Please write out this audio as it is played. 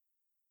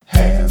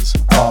Hands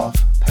off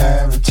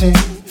parenting.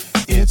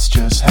 It's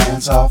just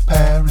hands off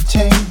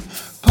parenting.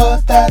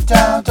 Put that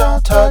down,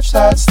 don't touch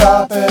that,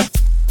 stop it.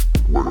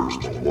 Where's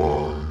the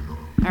line?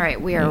 All right,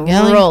 we are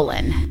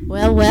rolling.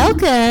 Well,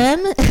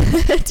 welcome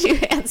to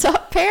Hands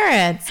Off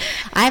Parents.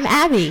 I'm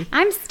Abby.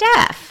 I'm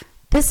Steph.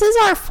 This is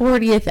our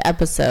 40th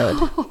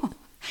episode,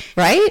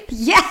 right?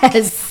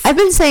 Yes. I've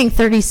been saying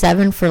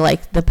 37 for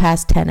like the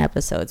past 10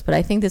 episodes, but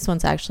I think this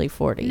one's actually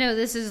 40. No,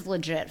 this is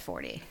legit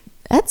 40.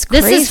 That's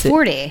crazy. This is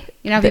 40.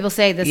 You know how people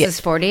say this is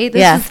 40?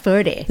 This is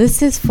 40.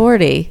 This is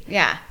 40.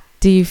 Yeah.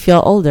 Do you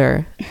feel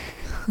older?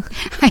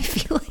 I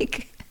feel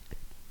like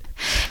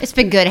it's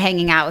been good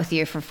hanging out with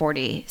you for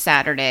 40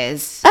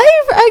 Saturdays.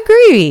 I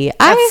agree.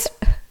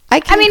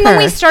 I mean, when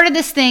we started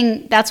this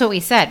thing, that's what we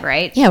said,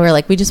 right? Yeah, we're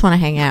like, we just want to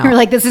hang out. We're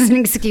like, this is an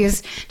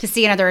excuse to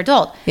see another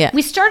adult. Yeah.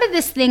 We started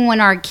this thing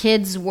when our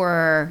kids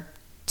were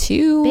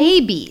 2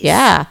 babies.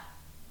 Yeah.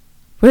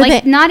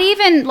 Not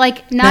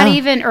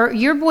even, or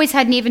your boys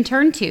hadn't even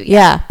turned 2 yet.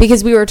 Yeah,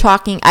 because we were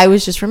talking, I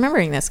was just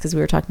remembering this because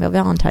we were talking about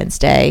Valentine's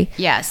Day.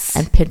 Yes.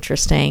 And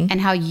Pinteresting. And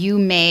how you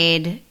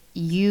made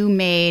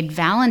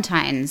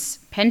Valentine's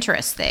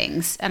Pinterest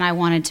things, and I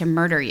wanted to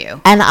murder you.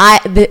 And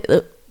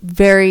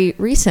very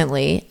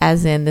recently,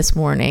 as in this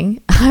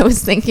morning, I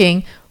was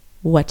thinking,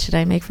 what should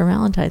I make for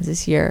Valentine's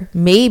this year?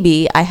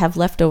 Maybe I have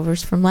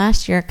leftovers from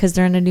last year because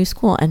they're in a new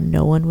school and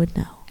no one would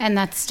know. And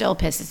that still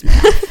pisses me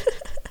off.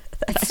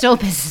 It still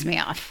pisses me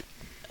off.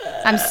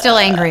 I'm still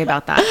angry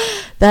about that.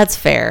 That's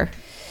fair.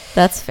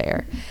 That's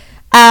fair.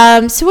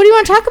 So what do you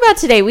want to talk about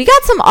today? We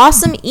got some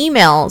awesome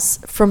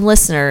emails from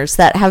listeners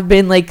that have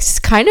been like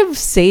kind of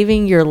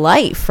saving your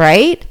life,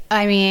 right?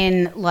 I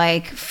mean,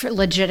 like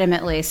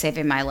legitimately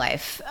saving my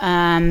life.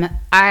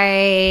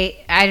 I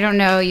don't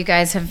know. You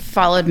guys have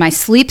followed my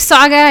sleep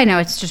saga. I know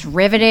it's just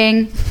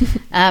riveting,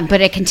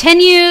 but it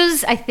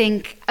continues.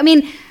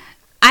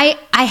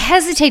 I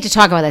hesitate to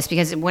talk about this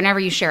because whenever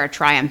you share a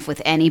triumph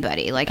with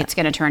anybody, like it's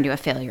going to turn to a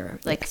failure,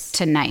 like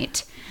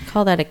tonight.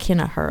 Call that a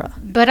kinahura.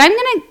 But I'm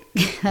going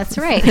to, that's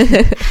right.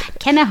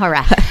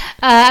 Kinahura.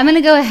 I'm going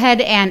to go ahead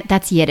and,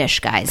 that's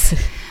Yiddish, guys.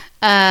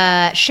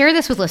 Share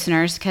this with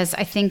listeners because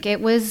I think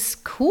it was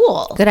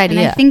cool. Good idea.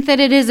 And I think that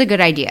it is a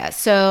good idea.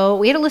 So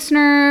we had a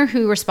listener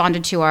who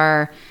responded to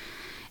our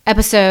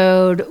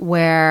episode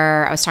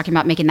where I was talking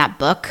about making that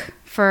book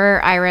for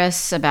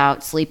Iris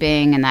about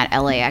sleeping and that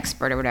LA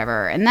expert or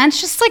whatever. And that's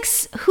just like,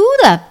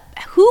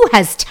 who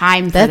has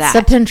time for that? That's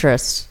a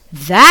Pinterest.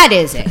 That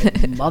is it.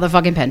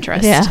 Motherfucking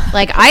Pinterest. Yeah.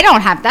 Like, I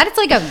don't have that. It's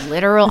like a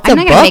literal, It's I'm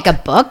a not going to book?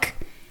 make a book.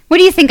 What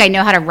do you think? I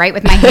know how to write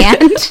with my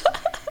hand?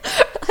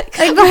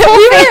 We were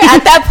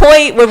at that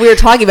point when we were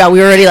talking about, we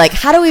were already like,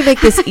 how do we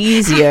make this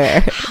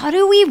easier? How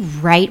do we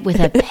write with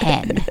a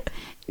pen?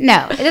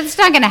 No, it's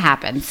not going to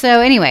happen. So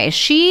anyway,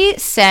 she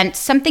sent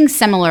something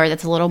similar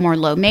that's a little more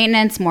low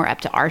maintenance, more up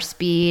to our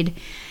speed.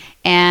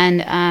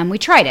 And we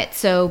tried it.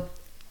 So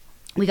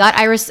we got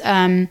Iris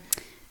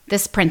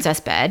this princess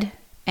bed,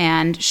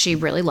 and she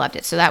really loved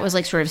it. So that was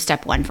like sort of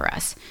step 1 for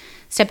us.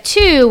 Step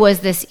 2 was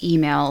this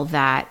email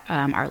that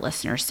our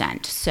listener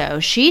sent. So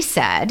she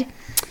said,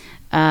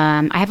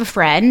 I have a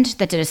friend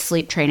that did a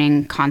sleep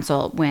training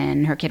consult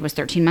when her kid was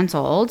 13 months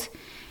old.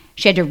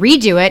 She had to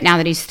redo it now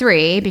that he's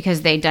 3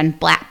 because they'd done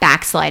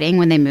backsliding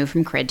when they moved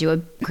from crib to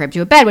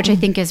a bed, which I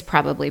think is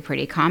probably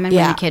pretty common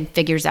when the kid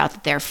figures out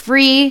that they're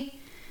free,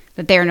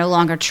 that they are no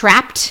longer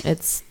trapped.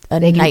 It's a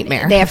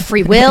nightmare. They have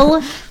free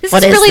will. This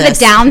What is is really this?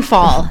 the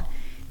downfall.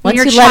 When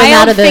your Once you let 'em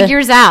child out of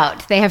figures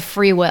out they have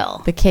free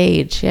will. The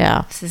cage,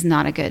 yeah. This is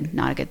not a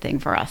good thing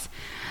for us.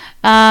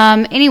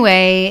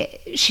 Anyway,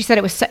 she said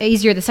it was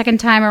easier the second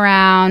time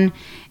around.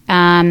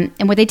 And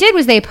what they did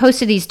was they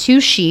posted these 2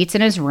 sheets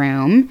in his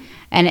room,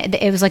 and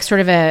it was like sort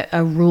of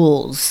a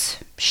rules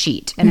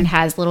sheet, and it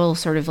has little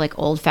sort of like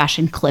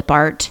old-fashioned clip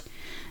art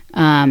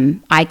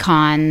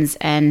icons,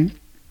 and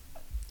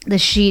the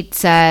sheet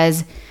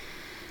says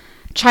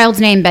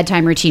child's name,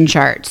 bedtime routine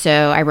chart.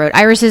 So I wrote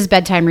Iris's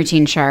bedtime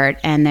routine chart,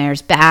 and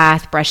there's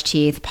bath, brush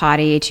teeth,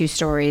 potty, 2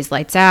 stories,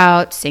 lights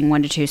out, sing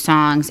 1 to 2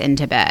 songs,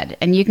 into bed.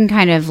 And you can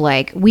kind of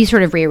like, we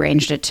sort of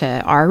rearranged it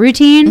to our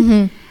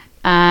routine.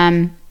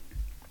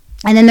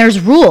 And then there's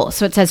rules.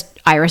 So it says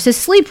Iris's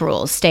sleep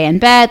rules. Stay in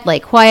bed,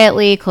 lay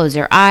quietly, close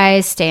your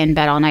eyes, stay in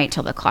bed all night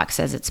till the clock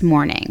says it's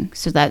morning.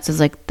 So that's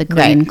like the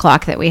green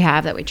clock that we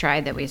have, that we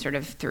tried, that we sort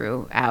of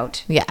threw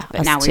out. Yeah.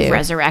 But now we've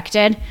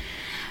resurrected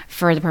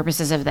for the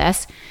purposes of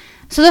this.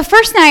 So the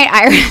first night,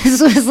 Iris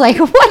was like,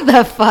 what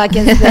the fuck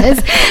is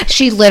this?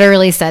 She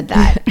literally said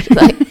that.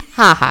 Like,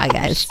 haha,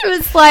 guys. She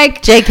was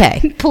like,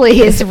 JK.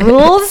 Please,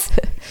 rules?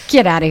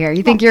 Get out of here.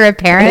 You think you're a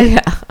parent?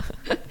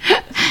 Yeah.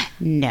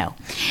 No.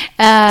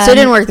 So it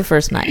didn't work the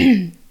first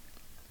night.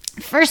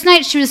 First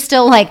night, she was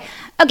still like,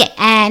 okay,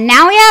 and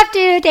now we have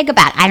to take a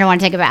bath. I don't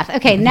want to take a bath.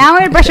 Okay, now we're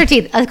going to brush our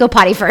teeth. Let's go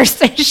potty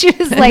first. She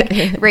was like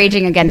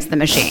raging against the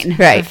machine.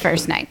 Right. The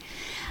first night.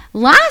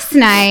 Last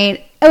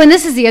night, and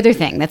this is the other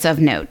thing that's of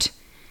note.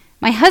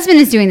 My husband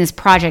is doing this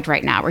project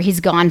right now where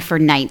he's gone for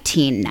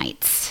 19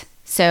 nights.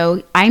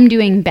 So I'm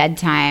doing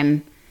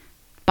bedtime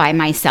by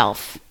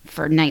myself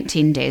for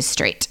 19 days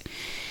straight.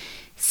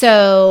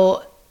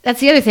 So that's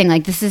the other thing.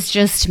 Like, this is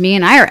just me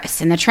and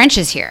Iris in the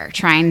trenches here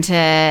trying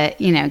to,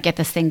 get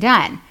this thing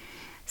done.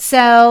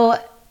 So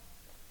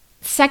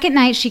second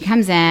night she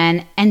comes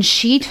in and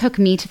she took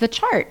me to the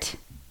chart.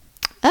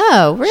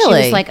 Oh,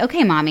 really? She was like,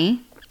 okay,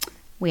 mommy,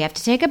 we have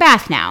to take a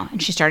bath now.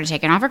 And she started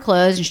taking off her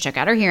clothes and she took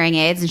out her hearing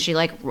aids and she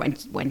like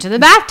went to the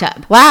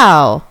bathtub.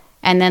 Wow.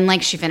 And then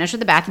like she finished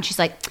with the bath and she's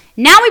like,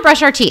 now we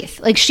brush our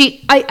teeth. Like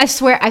I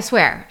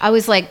swear. I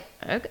was like,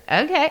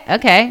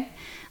 okay.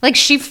 Like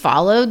she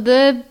followed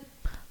the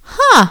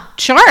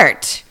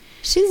chart.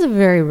 She's a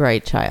very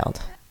bright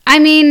child. I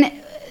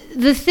mean,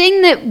 the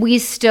thing that we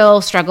still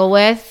struggle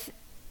with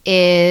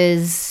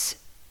is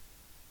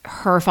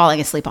her falling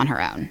asleep on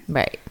her own.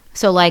 Right.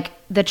 So like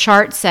the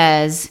chart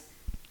says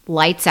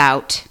lights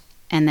out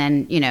and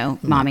then,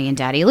 mommy and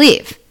daddy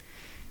leave.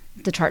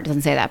 The chart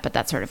doesn't say that, but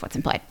that's sort of what's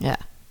implied. Yeah.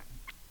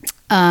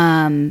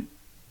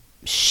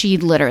 She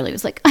literally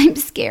was like, I'm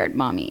scared,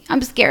 mommy.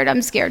 I'm scared.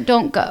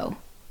 Don't go.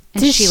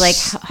 And she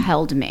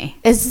held me.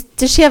 Does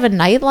she have a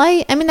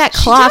nightlight? I mean, that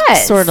clock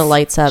sort of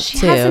lights up too.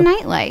 She has a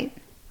nightlight.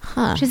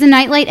 Huh. She has a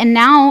nightlight, and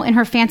now in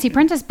her fancy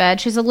princess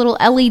bed, she has a little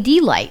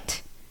LED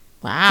light.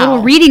 Wow.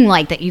 Little reading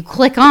light that you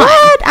click on.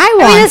 What? I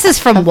mean, this is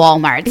from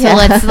Walmart, so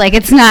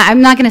it's not.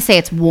 I'm not going to say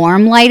it's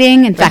warm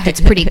lighting. In fact, it's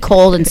pretty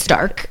cold and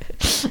stark.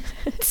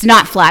 It's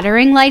not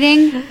flattering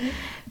lighting,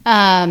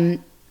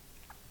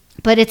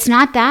 but it's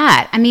not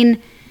that. I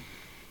mean,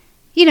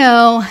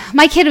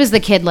 my kid was the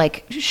kid,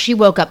 like, she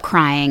woke up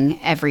crying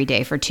every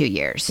day for 2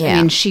 years. Yeah. I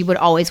mean, she would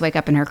always wake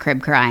up in her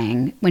crib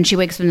crying. When she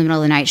wakes up in the middle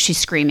of the night, she's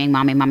screaming,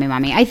 mommy, mommy,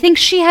 mommy. I think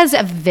she has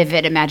a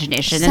vivid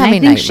imagination. And I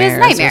think she has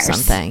nightmares. Or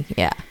something.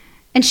 Yeah.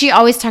 And she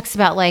always talks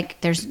about, like,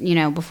 there's,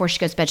 before she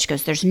goes to bed, she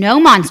goes, there's no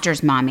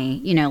monsters,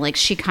 mommy. Like,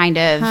 she kind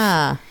of...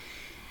 Huh.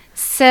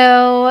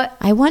 So...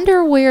 I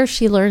wonder where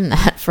she learned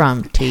that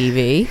from.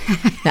 TV?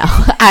 No,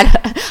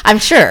 I'm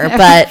sure,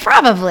 but...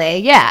 Probably,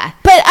 yeah.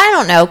 But I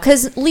don't know,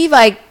 because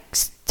Levi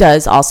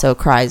does also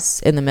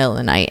cries in the middle of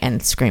the night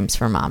and screams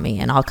for mommy,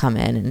 and I'll come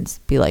in and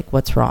be like,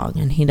 what's wrong?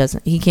 And he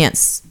can't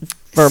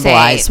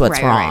verbalize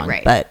what's wrong.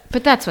 Right.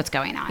 But that's what's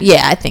going on.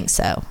 Yeah, I think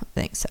so.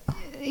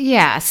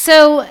 Yeah,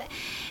 so...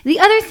 The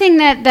other thing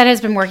that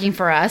has been working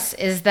for us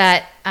is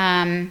that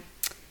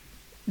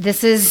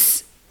this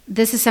is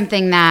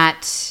something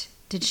that...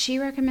 Did she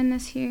recommend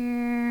this here?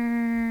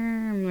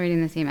 I'm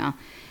reading this email.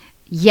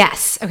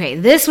 Yes. Okay,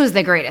 this was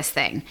the greatest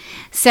thing.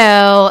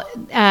 So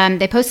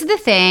they posted the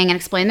thing and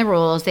explained the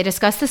rules. They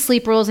discussed the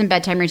sleep rules and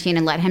bedtime routine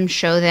and let him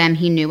show them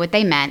he knew what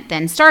they meant,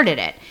 then started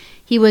it.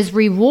 He was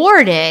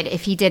rewarded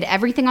if he did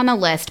everything on the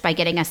list by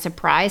getting a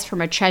surprise from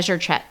a treasure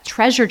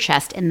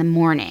chest in the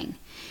morning.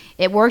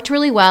 It worked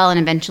really well, and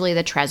eventually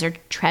the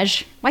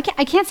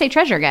I can't say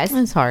treasure, guys.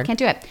 It's hard. Can't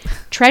do it.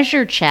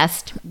 Treasure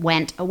chest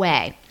went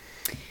away.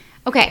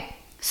 Okay,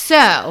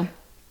 so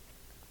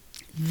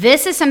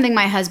this is something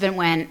my husband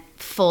went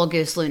full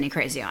goose loony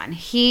crazy on.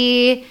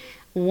 He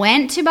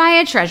went to buy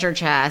a treasure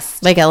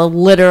chest. Like a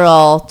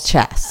literal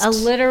chest. A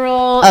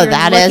literal. Oh,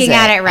 that is it. Looking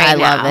at it right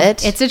now. I love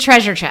it. It's a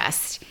treasure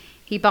chest.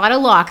 He bought a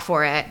lock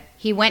for it.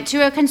 He went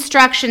to a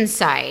construction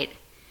site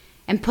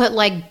and put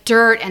like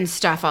dirt and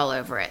stuff all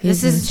over it.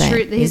 He's this is insane.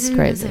 true. He's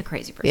crazy. He's a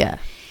crazy person. Yeah.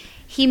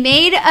 He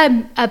made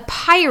a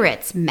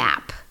pirate's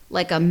map,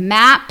 like a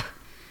map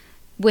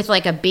with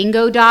like a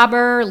bingo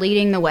dauber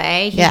leading the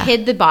way. He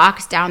hid the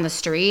box down the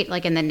street,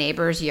 like in the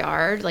neighbor's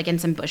yard, like in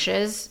some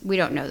bushes. We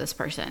don't know this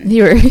person.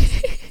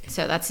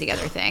 So that's the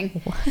other thing.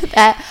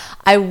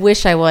 I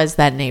wish I was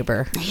that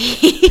neighbor.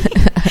 He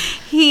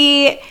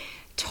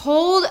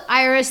told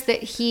Iris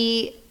that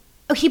he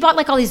bought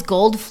like all these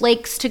gold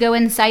flakes to go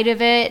inside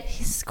of it.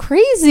 He's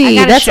crazy.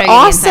 I That's show you the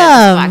inside of this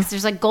awesome. box.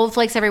 There's like gold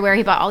flakes everywhere.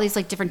 He bought all these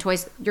like different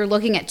toys. You're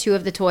looking at two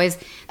of the toys.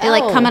 They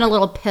like come in a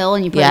little pill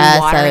and you put it in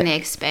water and they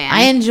expand.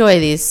 I enjoy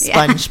these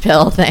sponge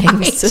pill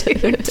things. I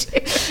do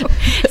too.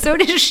 So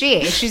does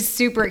she. She's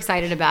super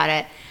excited about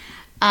it.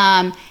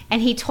 And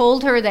he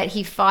told her that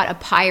he fought a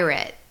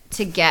pirate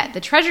to get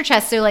the treasure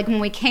chest. So like when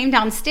we came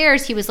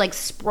downstairs, he was like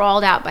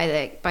sprawled out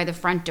by the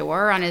front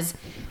door on his,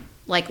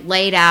 like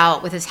laid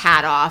out with his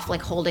hat off,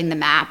 like holding the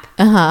map,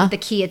 the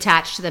key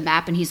attached to the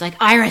map. And he's like,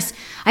 Iris,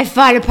 I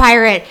fought a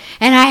pirate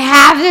and I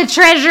have the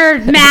treasure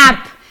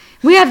map.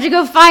 We have to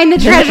go find the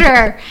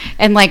treasure.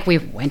 And like we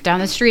went down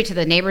the street to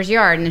the neighbor's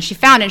yard and then she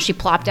found it and she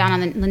plopped down on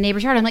the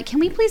neighbor's yard. I'm like, can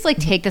we please like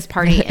take this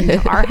party into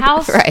our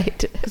house?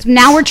 Right. Because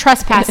now we're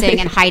trespassing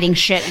and hiding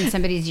shit in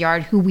somebody's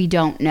yard who we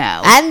don't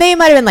know. And they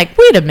might have been like,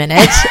 wait a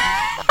minute.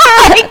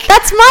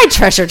 That's my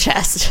treasure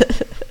chest.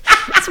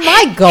 It's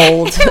my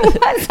gold.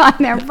 It was on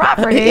their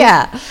property.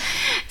 Yeah.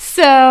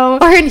 So,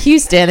 or in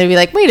Houston, they'd be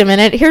like, wait a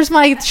minute, here's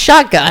my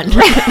shotgun.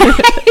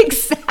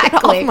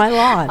 Exactly. Off my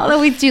lawn. Although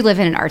we do live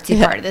in an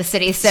artsy part of the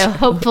city, so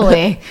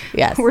hopefully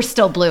yes. We're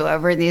still blue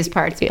over in these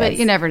parts, yes. But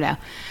you never know.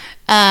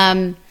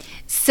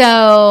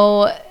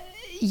 So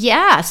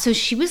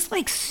she was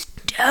like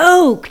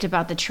stoked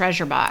about the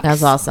treasure box.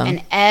 That's awesome.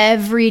 And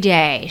every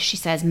day she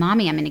says,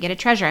 Mommy, I'm going to get a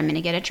treasure. I'm going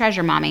to get a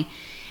treasure, Mommy.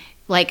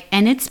 Like,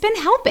 and it's been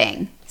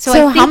helping.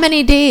 So how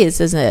many days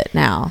is it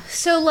now?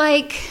 So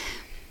like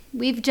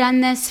We've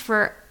done this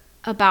for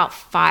about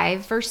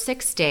 5 or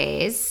 6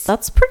 days.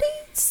 That's pretty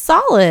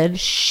solid.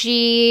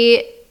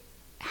 She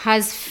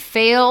has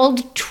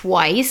failed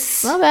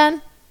twice. Not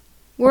bad.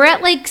 We're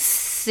at like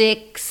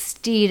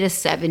 60 to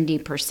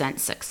 70%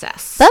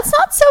 success. That's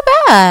not so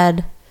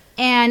bad.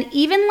 And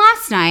even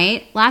last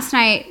night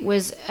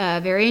was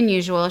very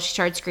unusual. She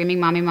started screaming,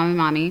 "Mommy, mommy,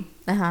 mommy,"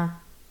 Uh-huh.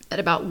 at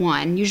about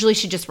 1. Usually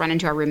she'd just run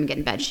into our room and get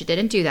in bed. She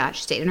didn't do that.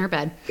 She stayed in her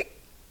bed.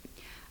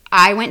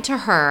 I went to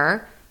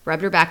her,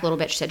 rubbed her back a little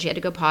bit. She said she had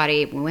to go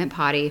potty. We went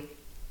potty.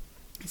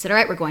 I said, all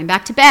right, we're going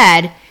back to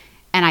bed.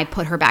 And I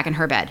put her back in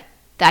her bed.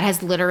 That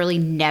has literally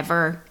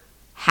never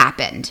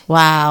happened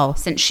Wow.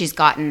 since she's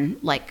gotten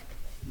like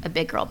a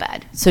big girl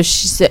bed. So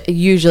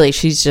usually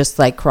she's just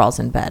like crawls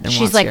in bed. And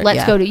She's like,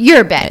 let's go to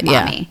your bed,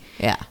 Yeah. mommy.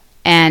 Yeah.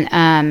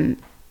 And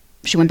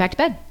she went back to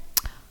bed.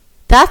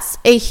 That's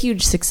a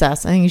huge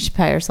success. I think you should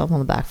pat yourself on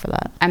the back for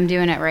that. I'm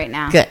doing it right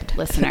now. Good.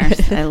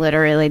 Listeners, I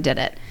literally did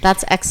it.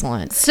 That's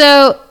excellent.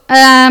 So,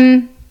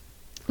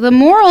 the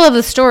moral of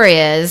the story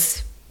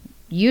is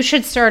you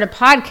should start a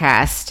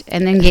podcast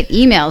and then get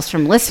emails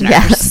from listeners.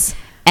 Yes.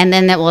 And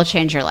then that will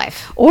change your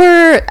life.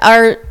 Or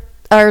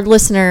our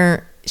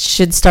listener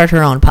should start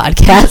her own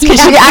podcast because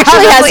she Yeah,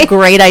 actually probably. has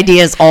great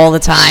ideas all the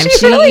time.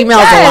 She really emails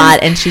does. a lot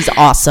and she's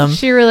awesome.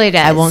 She really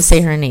does. I won't say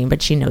her name,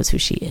 but she knows who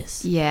she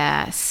is.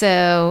 Yeah.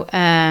 So,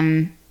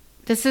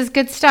 this is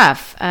good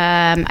stuff.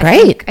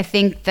 Great. I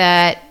think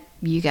that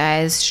you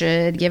guys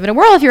should give it a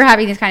whirl if you're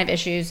having these kind of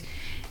issues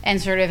and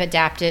sort of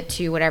adapt it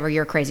to whatever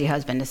your crazy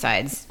husband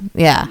decides.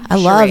 Yeah, I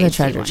love the charades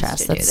he treasure wants chest.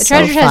 to do. That's The so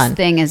treasure chest fun.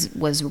 thing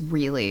was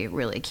really,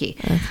 really key.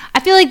 I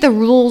feel like the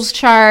rules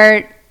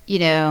chart,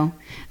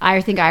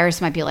 I think Iris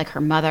might be like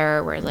her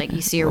mother, where like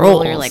you see a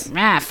rule, you're like,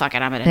 fuck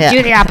it, I'm gonna Yeah.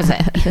 do the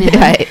opposite.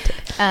 Right.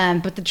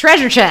 But the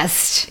treasure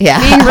chest Yeah.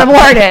 being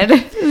rewarded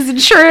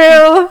is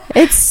true.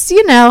 It's,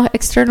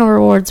 external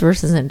rewards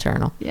versus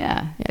internal.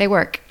 Yeah, they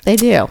work. They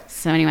do.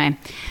 So anyway,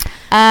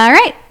 all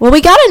right. Well,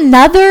 we got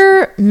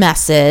another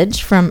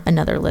message from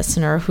another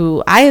listener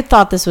who I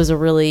thought this was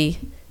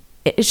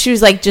she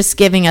was like just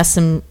giving us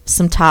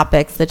some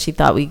topics that she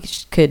thought we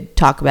could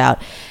talk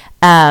about.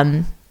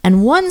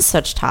 And one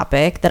such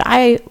topic that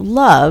I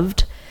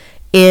loved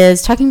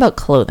is talking about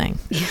clothing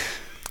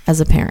as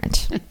a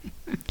parent.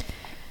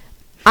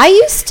 I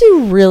used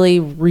to really,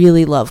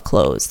 really love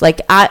clothes.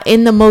 Like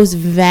in the most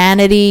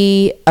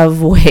vain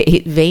of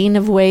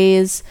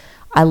ways,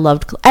 I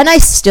loved, and I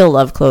still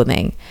love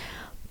clothing.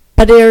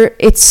 But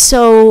it's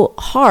so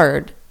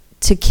hard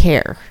to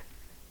care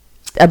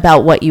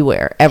about what you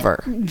wear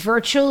ever.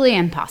 Virtually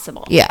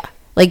impossible. Yeah.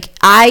 Like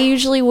I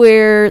usually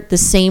wear the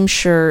same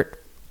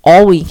shirt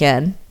all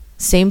weekend,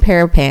 same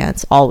pair of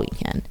pants all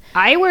weekend.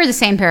 I wear the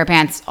same pair of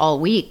pants all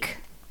week.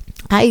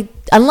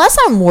 Unless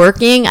I'm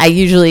working, I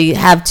usually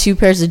have 2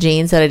 pairs of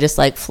jeans that I just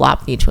like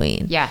flop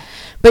between. Yeah.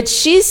 But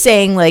she's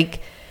saying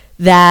like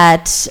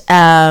that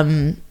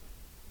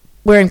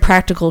wearing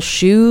practical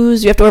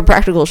shoes, you have to wear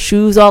practical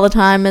shoes all the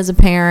time as a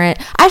parent.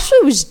 I actually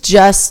was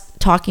just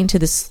talking to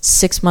this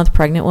 6-month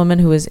pregnant woman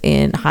who was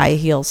in high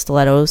heel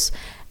stilettos,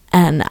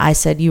 and I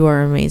said, you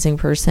are an amazing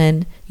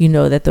person. You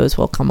know that those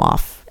will come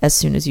off as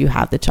soon as you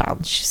have the child.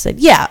 And she said,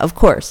 yeah, of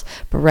course.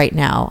 But right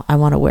now I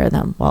want to wear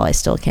them while I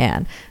still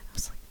can. I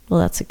was like, well,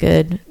 that's a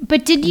good.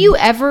 But did you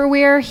ever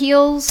wear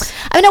heels?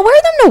 I mean, I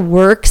wear them to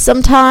work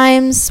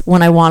sometimes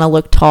when I want to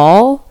look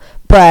tall,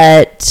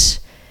 but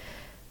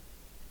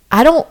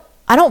I don't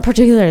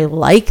particularly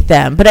like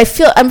them. But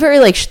I'm very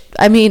like,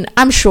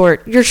 I'm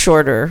short. You're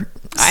shorter.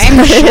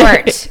 I'm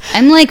short.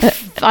 I'm like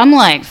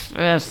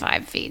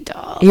 5 feet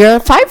tall. You're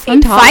 5 feet I'm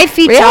tall. 5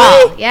 feet Really?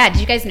 tall. Yeah, did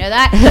you guys know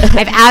that?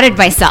 I've outed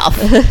myself.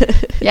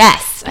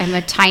 Yes, I'm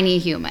a tiny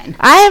human.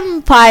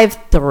 I'm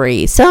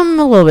 5'3", so I'm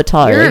a little bit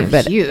taller You're than you,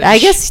 but huge. I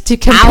guess to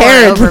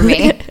compare Tower over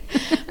me.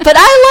 But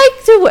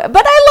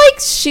I like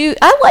shoes.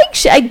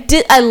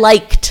 I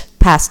liked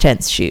past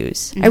tense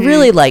shoes. I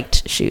really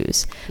liked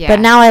shoes. Yeah.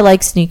 But now I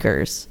like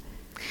sneakers.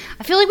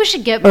 I feel like we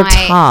should get Or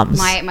Toms.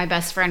 my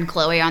best friend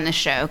Chloe on the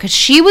show because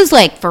she was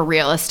like for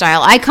real a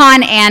style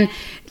icon and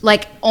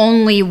like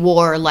only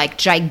wore like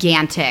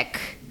gigantic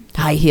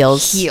High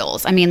heels.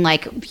 heels. I mean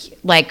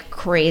like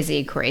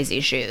crazy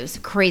shoes,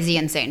 crazy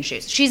insane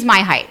shoes. She's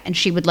my height and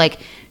she would like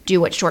do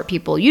what short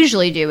people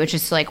usually do, which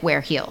is like wear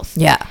heels.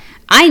 Yeah.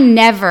 I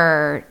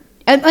never.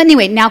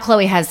 Anyway, now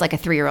Chloe has like a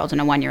 3-year-old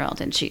and a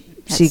 1-year-old, and she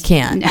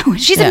can't. No,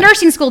 she's Yeah. in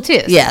nursing school too.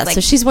 So Yeah, it's like,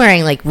 so she's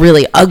wearing like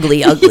really ugly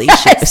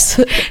Yes.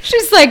 shoes.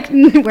 She's like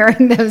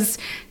wearing those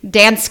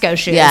Dansko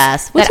shoes.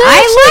 Yes, that which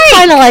I like.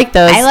 kind of like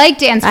those. I like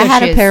Dansko I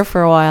had shoes. a pair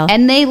for a while.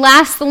 And they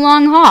last the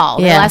long haul.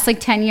 They Yeah. last like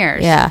 10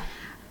 years. Yeah.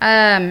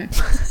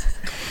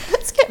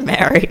 Let's get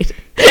married.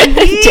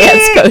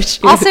 Dansko shoes.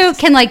 Also,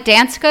 can like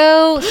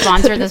Dansko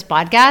sponsor this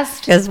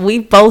podcast? Because we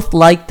both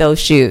like those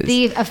shoes.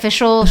 The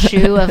official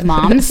shoe of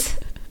moms.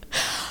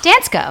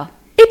 Dansko.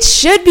 It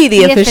should be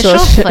the official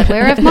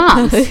footwear of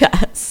moms.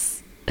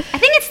 Yes. I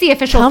think it's the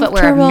official footwear of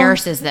Comfortable.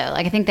 nurses, though.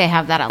 Like I think they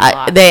have that a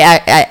lot.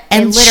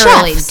 And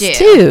literally chefs do.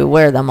 too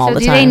wear them all So the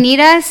do time. they need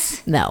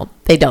us? No,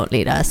 they don't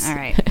need us. All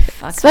right.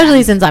 Fuck Especially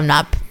them. since I'm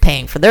not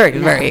paying for. They're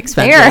very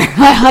expensive.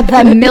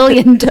 They're $1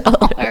 million.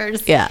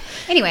 Yeah.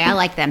 Anyway, I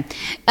like them.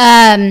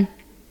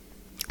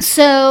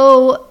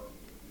 So,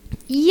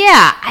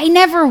 yeah, I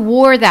never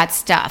wore that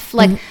stuff.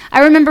 Like,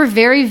 I remember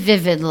very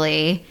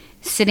vividly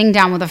sitting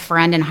down with a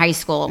friend in high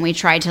school, and we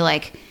tried to,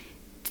 like,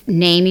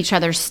 name each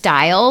other's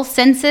style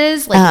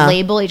senses, like,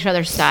 label each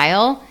other's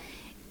style.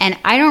 And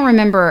I don't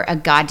remember a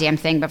goddamn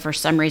thing, but for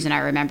some reason I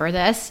remember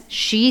this.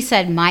 She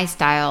said my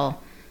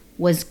style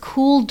was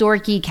cool,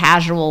 dorky,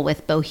 casual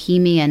with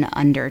bohemian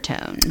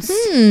undertones.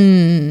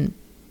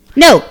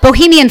 No,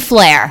 bohemian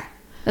flair.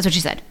 That's what she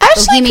said.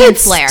 Actually, bohemian I could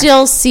flair.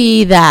 still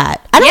see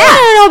that. I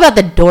don't know about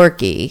the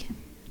dorky.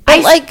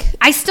 But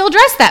I still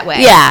dress that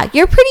way. Yeah,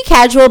 you're pretty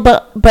casual,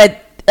 but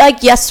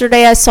like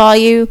yesterday I saw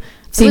you.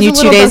 Seen you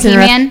 2 days in a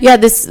row. Yeah,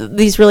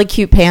 these really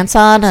cute pants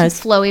on.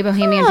 Flowy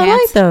bohemian pants. I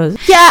like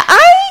those. Yeah,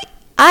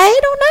 I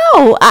don't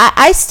know.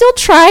 I still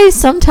try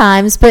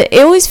sometimes, but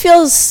it always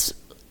feels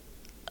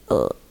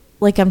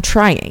like I'm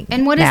trying.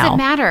 And what does it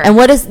matter? And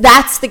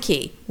that's the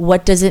key.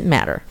 What does it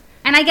matter?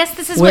 And I guess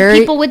this is what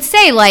people would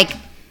say, like,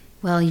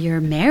 well, you're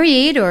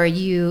married, or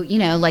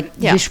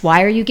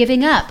why are you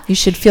giving up? You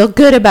should feel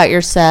good about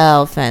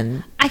yourself.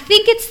 And I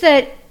think it's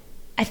that,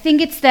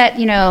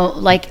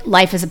 like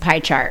life is a pie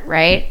chart,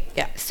 right?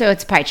 Yeah. So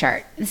it's a pie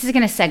chart. This is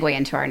going to segue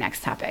into our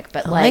next topic,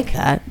 but I like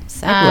that.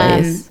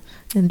 Segues.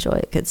 Enjoy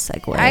a good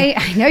segue.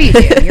 I know you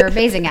do. You're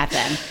amazing at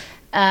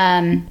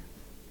them.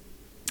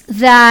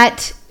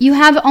 That you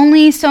have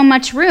only so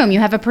much room. You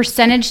have a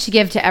percentage to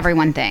give to every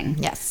one thing.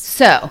 Yes.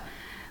 So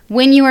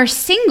when you are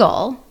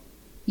single,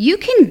 you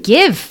can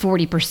give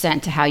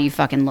 40% to how you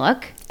fucking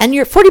look. And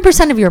you're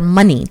 40% of your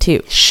money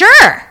too.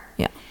 Sure.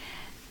 Yeah.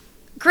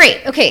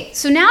 Great. Okay.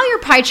 So now your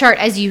pie chart,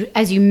 as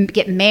you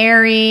get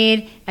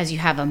married, as you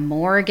have a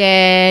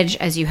mortgage,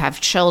 as you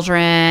have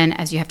children,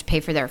 as you have to pay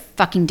for their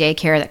fucking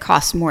daycare that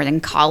costs more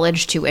than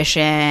college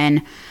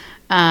tuition,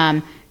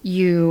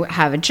 you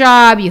have a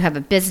job, you have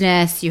a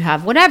business, you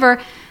have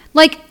whatever,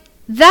 like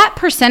that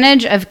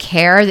percentage of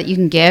care that you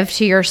can give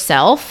to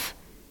yourself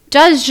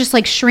does just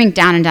like shrink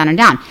down and down and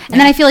down. And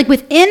then I feel like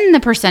within the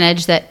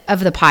percentage of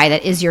the pie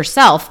that is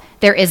yourself,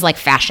 there is like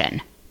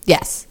fashion.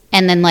 Yes.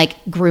 And then like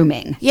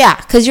grooming. Yeah,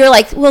 because you're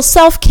like, well,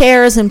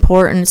 self-care is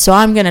important, so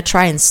I'm going to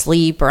try and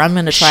sleep, or I'm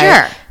going to try.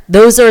 Sure.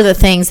 Those are the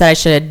things that I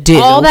should do.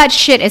 All that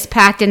shit is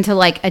packed into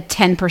like a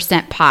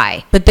 10%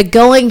 pie. But the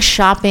going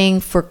shopping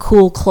for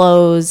cool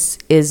clothes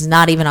is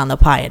not even on the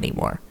pie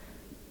anymore.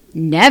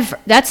 Never.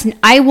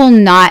 I will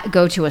not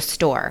go to a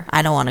store.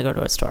 I don't want to go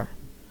to a store.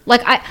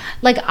 I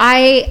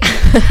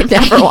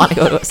never want to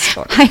go to a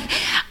store.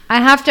 I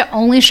have to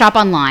only shop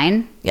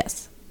online.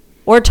 Yes.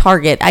 Or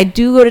Target. I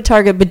do go to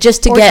Target, but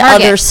just to get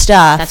Target. other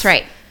stuff. That's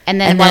right.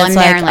 And then while I'm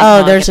there, like,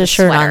 I'm like, there's a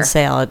shirt on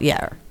sale.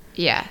 Yeah.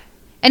 Yeah.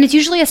 And it's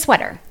usually a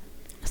sweater.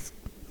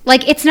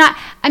 Like, it's not,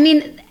 I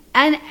mean,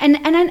 and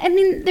I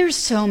mean, there's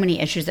so many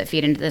issues that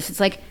feed into this.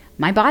 It's like,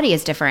 my body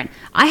is different.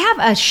 I have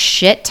a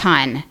shit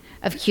ton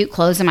of cute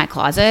clothes in my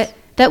closet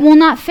that will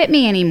not fit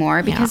me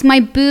anymore because my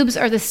boobs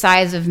are the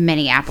size of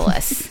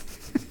Minneapolis.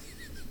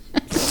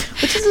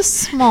 Which is a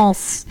small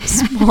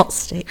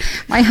state.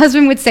 My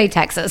husband would say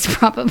Texas,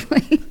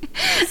 probably. Literally,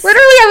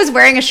 I was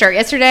wearing a shirt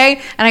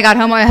yesterday, and I got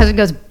home, and my husband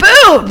goes,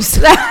 boobs!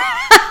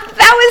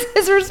 That was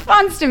his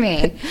response to me.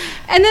 And then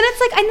it's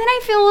like, and then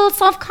I feel a little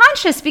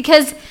self-conscious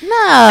because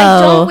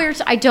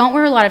I don't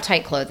wear a lot of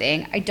tight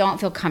clothing. I don't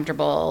feel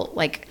comfortable,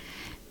 like,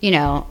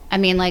 I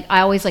mean, like,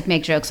 I always like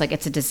make jokes like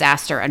it's a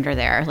disaster under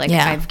there. Like,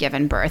 I've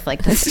given birth.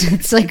 Like, this,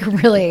 it's like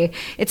really,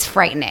 it's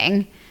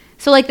frightening.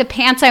 So like the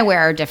pants I wear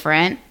are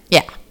different.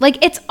 Yeah.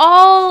 Like it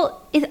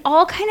all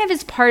kind of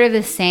is part of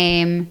the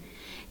same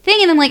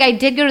thing. And then like I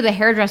did go to the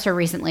hairdresser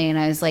recently and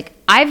I was like,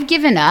 I've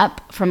given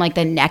up from like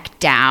the neck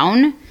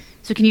down.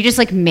 So can you just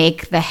like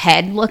make the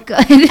head look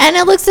good? And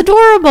it looks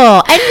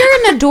adorable. And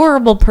you're an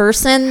adorable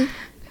person.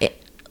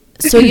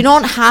 So you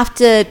don't have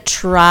to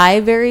try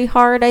very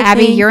hard,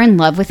 Abby, you're in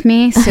love with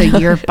me, so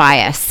you're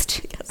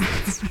biased.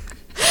 Yes.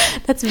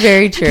 That's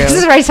very true. This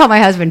is what I tell my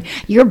husband.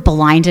 You're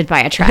blinded by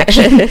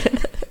attraction.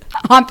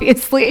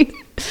 Obviously.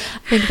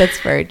 I think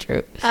that's very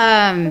true.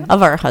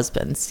 Of our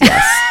husbands,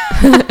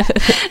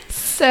 yes.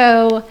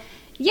 So,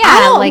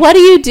 yeah. What do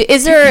you do?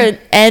 Is there an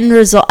end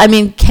result? I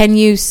mean, can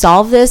you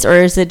solve this? Or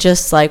is it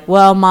just like,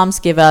 well, moms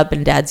give up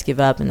and dads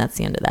give up and that's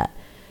the end of that?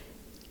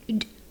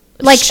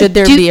 Like, should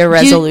there be a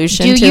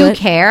resolution to it? Do you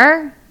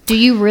care? Do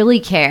you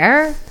really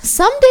care?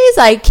 Some days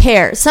I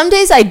care. Some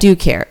days I do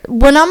care.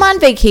 When I'm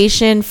on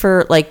vacation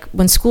for like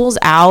when school's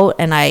out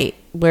and I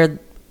wear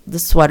the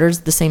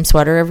same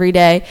sweater every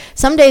day,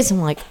 some days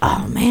I'm like,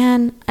 oh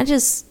man, I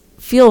just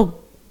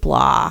feel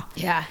blah.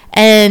 Yeah.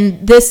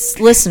 And this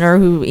listener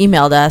who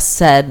emailed us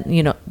said,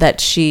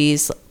 that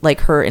she's like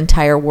her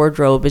entire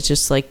wardrobe is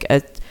just like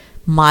a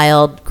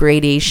mild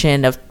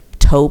gradation of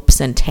taupes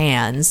and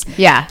tans.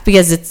 Yeah.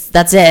 Because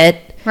that's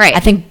it. Right. I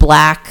think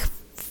black.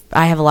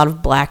 I have a lot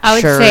of black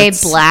shirts. I would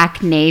say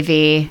black,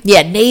 navy.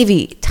 Yeah,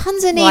 navy.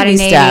 Tons of navy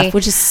stuff,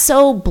 which is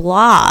so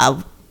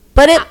blah.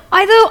 But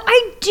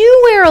I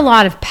do wear a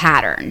lot of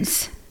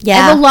patterns. Yeah. I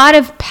have a lot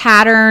of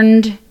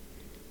patterned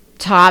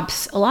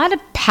tops, a lot of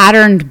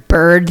patterned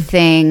bird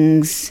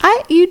things.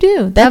 You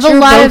do. That's I have your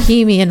a lot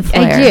bohemian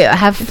flair. I do. I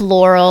have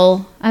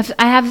floral. I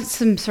have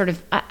some sort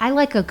of. I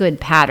like a good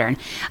pattern.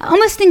 I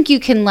almost think you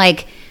can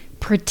like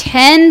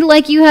pretend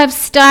like you have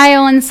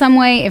style in some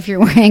way if you're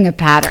wearing a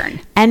pattern.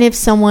 And if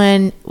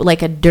someone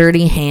like a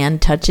dirty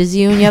hand touches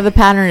you and you have a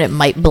pattern, it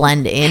might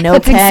blend in.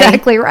 Okay, That's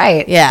exactly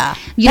right. Yeah,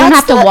 You don't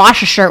have to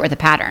wash a shirt with a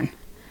pattern,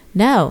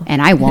 No,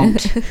 and I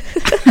won't.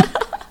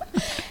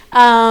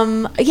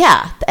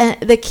 yeah,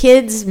 the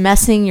kids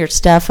messing your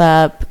stuff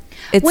up.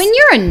 When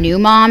you're a new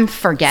mom,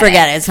 forget it.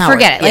 It's not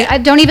forget worth it. Like, I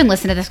don't even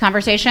listen to this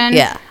conversation.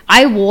 Yeah.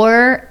 I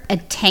wore a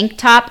tank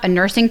top, a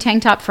nursing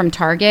tank top from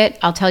Target.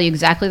 I'll tell you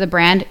exactly the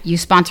brand. You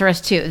sponsor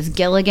us too. It's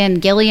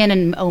Gillian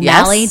and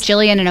O'Malley. Yes.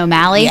 Gillian and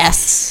O'Malley.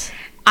 Yes.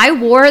 I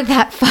wore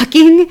that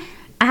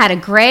I had a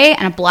gray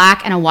and a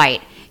black and a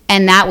white,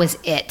 and that was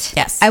it.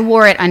 Yes. I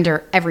wore it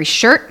under every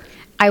shirt.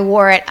 I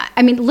wore it,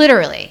 I mean,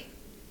 literally.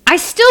 I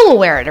still will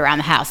wear it around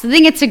the house. I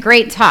think it's a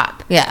great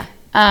top. Yeah.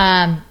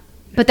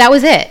 But that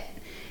was it.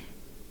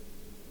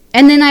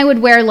 And then I would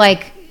wear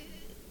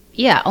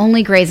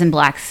only grays and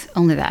blacks.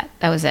 Only that.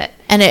 That was it.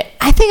 And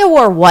I think I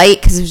wore white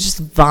because it was just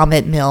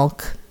vomit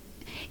milk.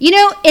 You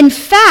know, in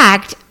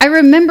fact, I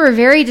remember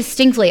very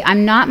distinctly,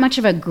 I'm not much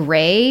of a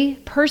gray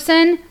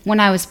person when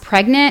I was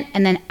pregnant.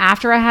 And then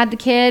after I had the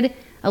kid,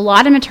 a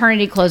lot of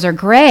maternity clothes are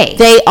gray.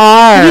 They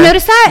are. Have you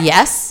noticed that?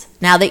 Yes.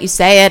 Now that you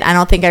say it, I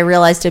don't think I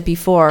realized it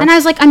before. And I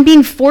was like, I'm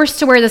being forced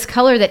to wear this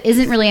color that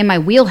isn't really in my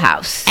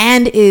wheelhouse.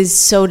 And is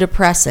so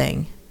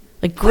depressing.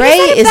 Like gray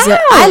is that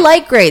about? I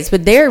like grays,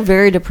 but they're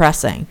very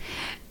depressing.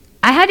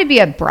 I had to be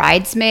a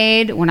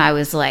bridesmaid when I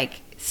was like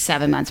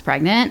 7 months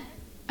pregnant.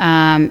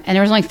 And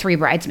there was only 3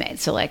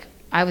 bridesmaids. So like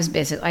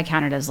I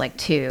counted as like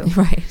 2.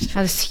 Right.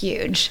 I was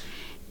huge.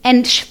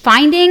 And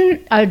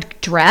finding a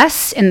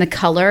dress in the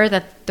color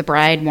that the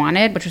bride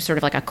wanted, which was sort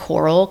of like a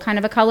coral kind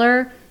of a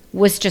color,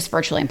 was just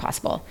virtually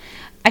impossible.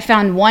 I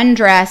found one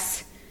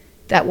dress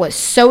that was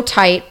so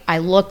tight, I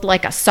looked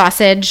like a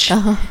sausage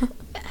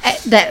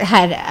that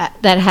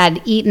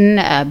had eaten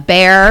a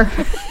bear.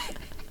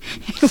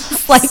 It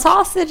was like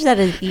sausage that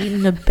has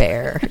eaten a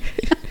bear.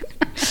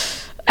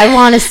 I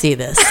want to see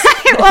this.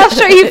 Well, I'll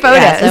show you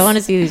photos. Yes, I want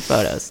to see these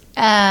photos.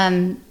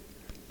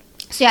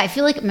 So yeah, I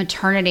feel like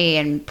maternity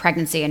and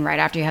pregnancy and right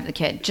after you have the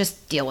kid,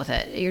 just deal with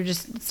it.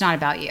 It's not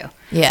about you.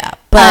 Yeah.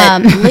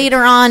 But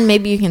later on,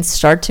 maybe you can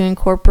start to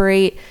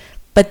incorporate,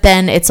 but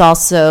then it's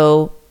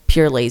also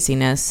pure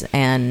laziness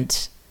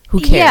and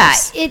who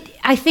cares? Yeah.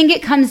 I think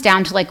it comes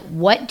down to like,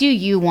 what do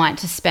you want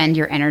to spend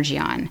your energy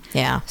on?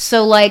 Yeah.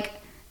 So like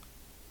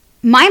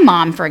my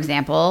mom, for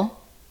example,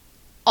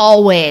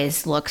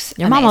 always looks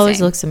Your amazing. mom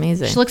always looks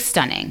amazing. She looks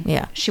stunning.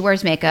 Yeah. She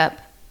wears makeup.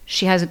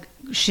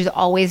 She's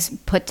always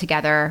put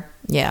together.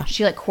 Yeah.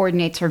 She like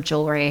coordinates her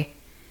jewelry.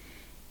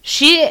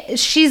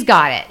 She's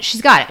got it.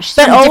 She's got it. She's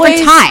But from a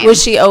different time.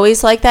 Was she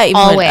always like that?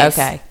 Always.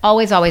 Okay.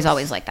 Always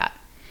like that.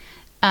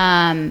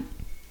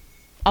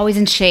 Always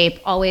in shape.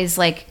 Always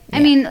like, I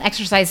mean,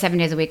 exercise 7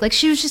 days a week.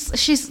 Like you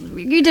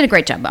did a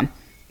great job, Mom.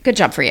 Good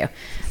job for you.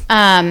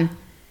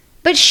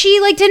 But she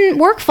like didn't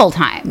work full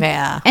time.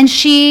 Yeah. And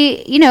she,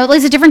 it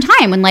was a different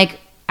time when like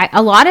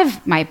a lot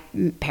of my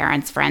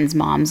parents, friends,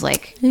 moms,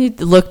 like, You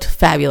looked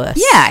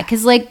fabulous. yeah,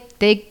 because like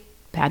they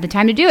had the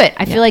time to do it.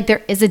 I feel like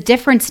there is a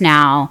difference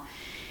now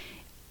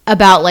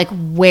about like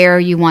where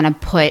you want to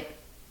put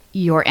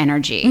your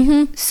energy.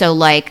 Mm-hmm. So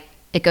like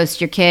it goes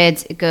to your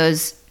kids, it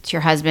goes to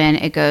your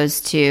husband, it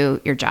goes to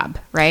your job,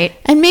 right?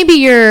 And maybe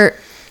you're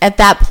at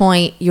that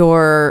point,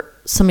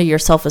 some of your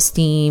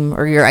self-esteem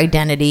or your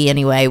identity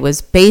anyway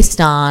was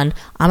based on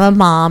I'm a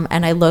mom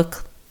and I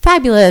look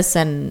fabulous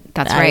and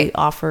That's I right.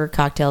 offer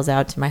cocktails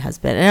out to my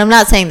husband. And I'm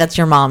not saying that's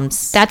your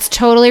mom's, That's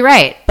totally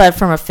right. but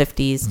from a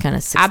 50s kind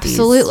of 60s.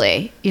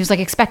 Absolutely. It was like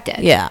expected.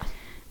 Yeah.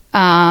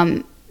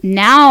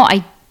 Now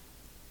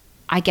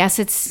I guess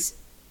it's,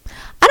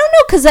 I don't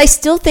know, because I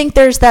still think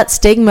there's that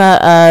stigma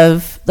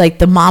of like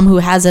the mom who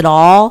has it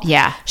all.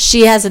 Yeah.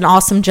 She has an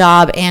awesome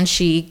job and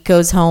she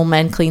goes home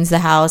and cleans the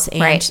house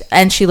and Right.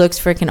 and she looks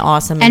freaking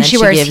awesome. And then she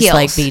wears gives heels.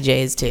 like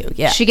BJ's too.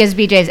 Yeah. she gives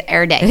BJ's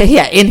air day.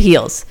 yeah, in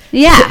heels.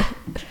 Yeah.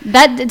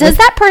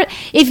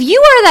 If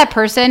you are that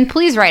person,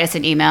 please write us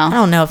an email. I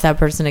don't know if that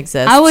person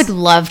exists. I would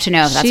love to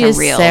know if that's she a is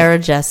real. Sarah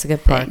Jessica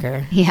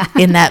Parker. Yeah.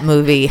 In that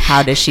movie,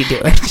 How Does She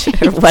Do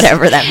It? Or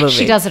whatever that movie.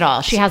 She does it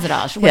all. She has it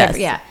all. Yes.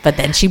 Yeah. But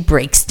then she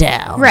breaks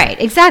down. Right.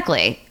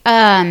 Exactly.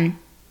 Yeah.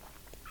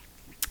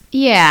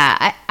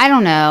 I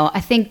don't know. I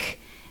think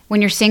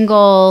when you're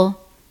single,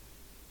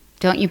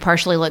 don't you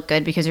partially look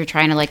good because you're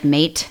trying to like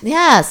mate?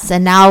 Yes.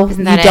 And now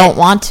you that don't it?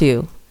 want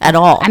to at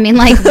all. I mean,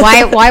 like,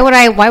 why would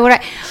I,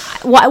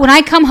 when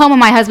I come home and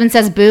my husband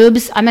says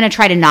boobs, I'm going to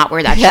try to not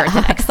wear that shirt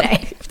the next day.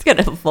 I was going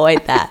to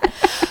avoid that.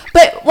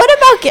 But what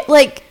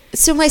about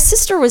so my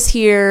sister was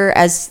here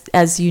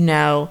as you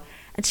know,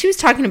 and she was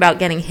talking about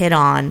getting hit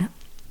on.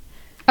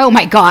 Oh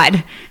my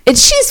God. And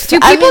she's Do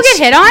people get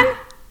hit on?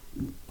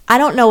 I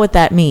don't know what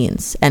that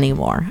means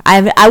anymore.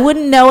 I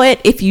wouldn't know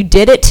it if you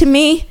did it to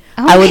me.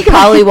 Oh I my would God.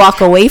 probably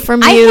walk away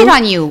from you. I hit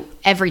on you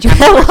every time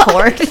we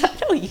record.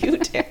 No, you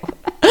do.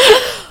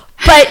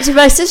 But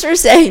my sister's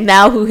saying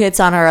now who hits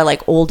on her are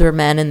like older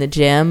men in the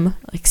gym,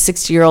 like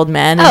 60-year-old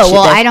men. And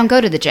I don't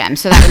go to the gym,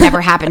 so that would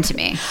never happen to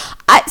me.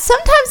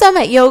 Sometimes I'm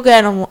at yoga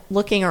and I'm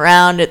looking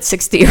around at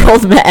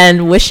 60-year-old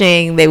men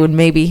wishing they would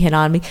maybe hit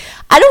on me.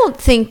 I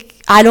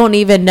don't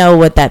even know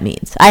what that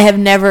means. I have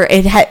never,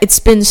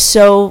 it's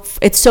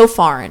so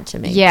foreign to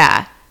me.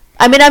 Yeah.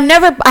 I mean,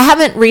 I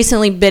haven't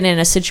recently been in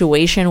a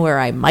situation where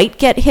I might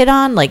get hit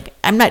on. Like,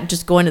 I'm not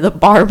just going to the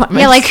bar by myself.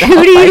 Yeah, like,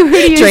 who do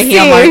you drinking see?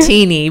 a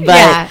martini.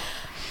 But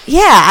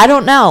yeah, I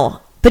don't know.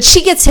 But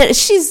she gets hit.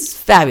 She's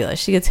fabulous.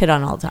 She gets hit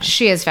on all the time.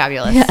 She is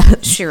fabulous. Yeah.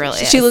 She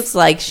really is. She looks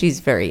like she's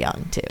very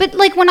young, too. But,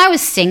 like, when I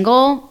was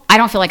single, I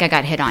don't feel like I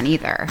got hit on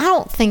either. I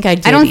don't think I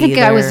did I don't think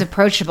I either. was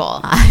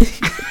approachable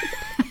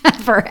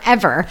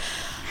forever.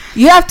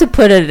 You have to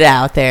put it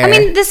out there. I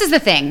mean, this is the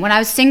thing. When I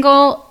was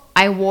single,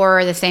 I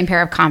wore the same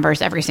pair of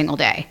Converse every single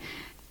day.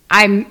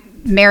 I'm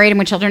married and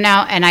with children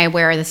now, and I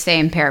wear the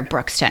same pair of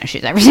Brooks tennis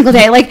shoes every single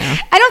day. Like,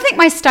 I don't think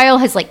my style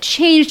has like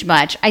changed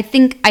much. I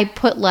think I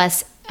put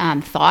less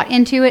thought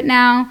into it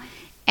now,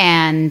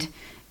 and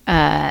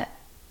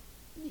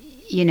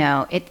you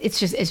know, it's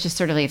just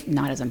sort of like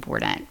not as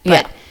important.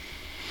 But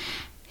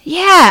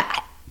yeah.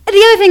 The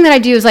other thing that I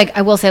do is like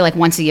I will say like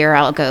once a year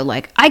I'll go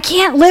like I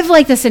can't live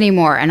like this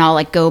anymore, and I'll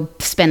like go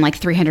spend like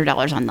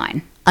 $300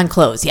 online. On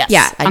clothes, yes.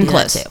 Yeah, I on do that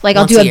clothes. too. Like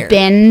Once I'll do a a year.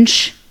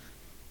 binge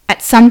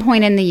at some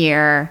point in the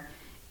year,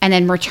 and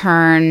then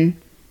return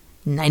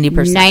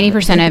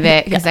 90% of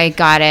it because I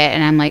got it,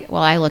 and I'm like,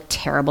 well, I look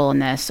terrible in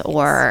this,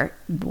 or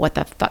what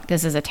the fuck,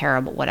 this is a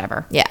terrible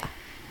whatever. Yeah.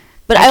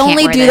 But I I can't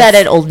only wear do this. that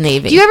at Old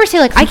Navy. Do you ever say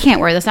like I can't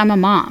wear this? I'm a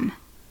mom.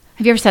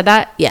 Have you ever said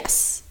that?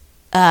 Yes.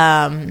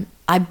 I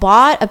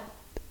bought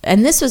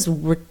and this was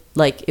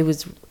like, it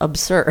was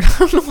absurd. I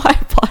don't know why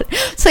I bought it.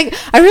 It's like,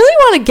 I really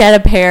want to get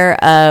a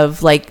pair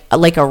of like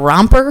a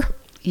romper.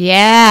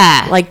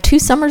 Yeah. Like 2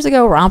 summers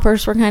ago,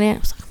 rompers were kind of, I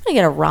was like, I'm going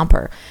to get a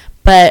romper.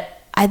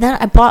 But I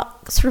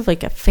bought sort of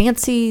like a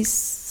fancy,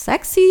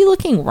 sexy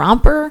looking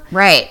romper.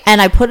 Right.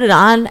 And I put it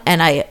on,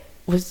 and I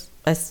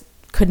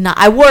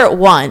wore it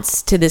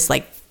once to this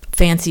like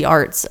fancy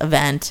arts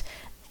event.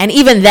 And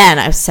even then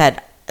I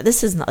said,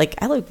 this is not like,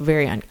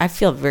 I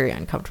feel very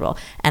uncomfortable,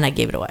 and I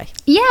gave it away.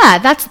 Yeah,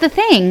 that's the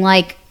thing.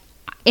 Like,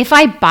 if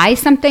I buy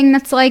something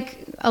that's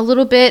like a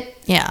little bit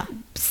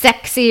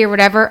sexy or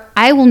whatever,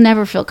 I will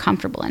never feel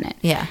comfortable in it.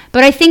 Yeah.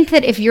 But I think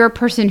that if you're a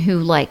person who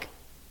like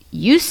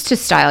used to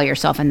style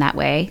yourself in that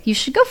way, you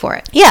should go for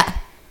it. Yeah.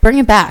 Bring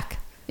it back.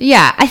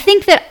 Yeah, I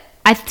think that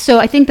I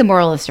think the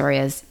moral of the story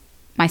is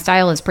my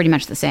style is pretty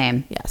much the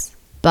same. Yes.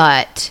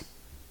 But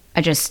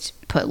I just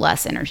put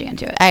less energy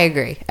into it. I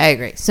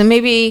agree. So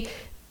maybe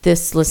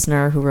this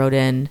listener who wrote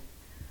in,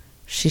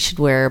 she should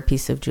wear a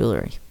piece of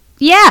jewelry.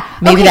 Yeah.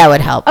 Maybe that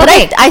would help. But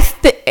Okay.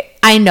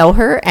 I know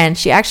her, and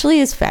she actually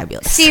is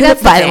fabulous. See,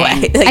 that's by the the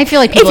thing. way. Like, I feel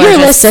like if people are you're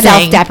just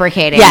listening,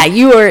 self-deprecating. Yeah,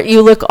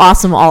 you look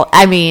awesome.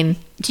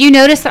 Do you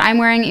notice that I'm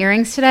wearing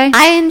earrings today?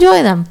 I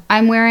enjoy them.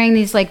 I'm wearing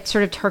these like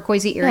sort of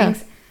turquoisey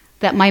earrings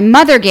that my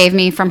mother gave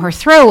me from her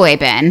throwaway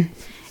bin,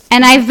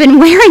 and I've been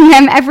wearing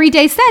them every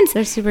day since.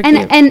 They're super and,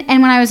 cute.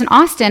 And when I was in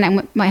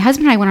Austin, my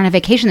husband and I went on a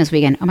vacation this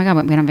weekend. Oh my God,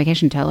 we went on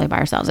vacation totally by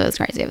ourselves. It was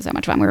crazy. It was so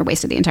much fun. We were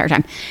wasted the entire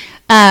time.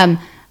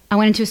 I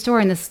went into a store,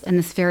 and this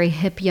very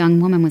hip young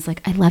woman was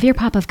like, "I love your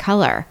pop of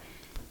color."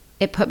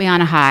 It put me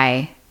on a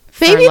high.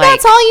 Maybe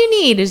that's all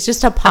you need is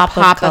just a pop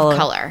of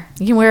color.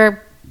 You can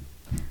wear.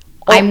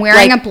 I'm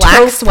wearing a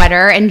black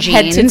sweater and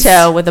jeans. Head to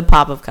toe with a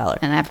pop of color.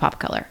 And I have pop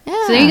color. Yeah.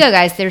 So there you go,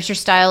 guys. There's your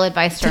style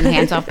advice from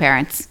Hands Off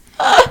Parents.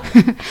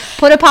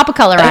 Put a pop of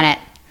color on it.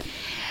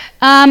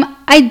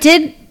 I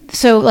did.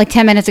 So like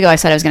 10 minutes ago, I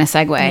said I was going to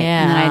segue.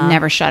 And then I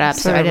never shut up.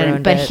 So I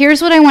didn't. But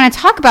here's what I want to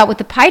talk about with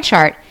the pie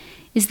chart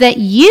is that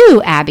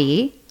you,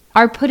 Abby,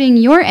 are putting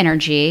your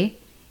energy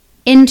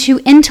into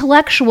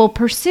intellectual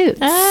pursuits.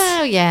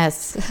 Oh,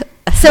 yes.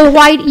 So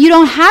why you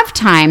don't have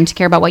time to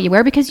care about what you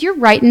wear because you're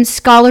writing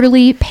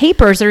scholarly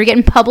papers that are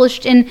getting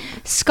published in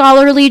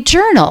scholarly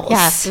journals.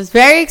 Yes, it was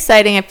very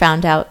exciting. I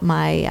found out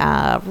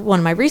my one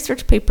of my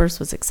research papers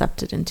was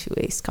accepted into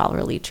a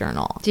scholarly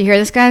journal. Do you hear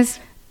this, guys?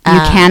 You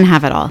can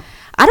have it all.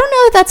 I don't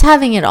know if that's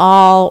having it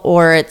all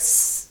or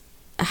it's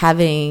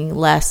having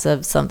less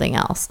of something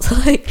else.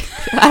 Like,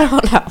 I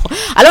don't know.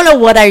 I don't know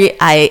what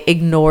I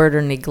ignored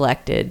or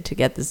neglected to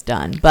get this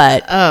done,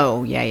 but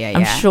oh yeah.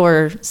 I'm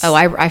sure. Oh,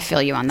 I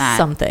feel you on that.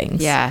 Some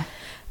things, yeah.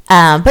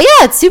 But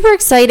yeah, it's super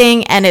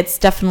exciting and it's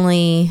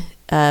definitely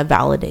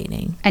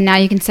validating. And now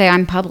you can say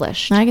I'm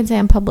published. Now I can say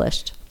I'm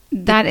published.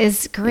 That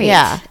is great.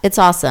 Yeah, it's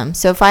awesome.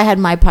 So if I had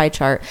my pie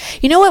chart,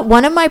 you know what?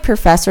 One of my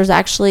professors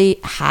actually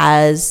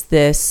has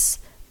this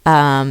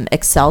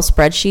Excel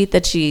spreadsheet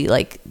that she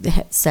like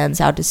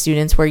sends out to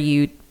students where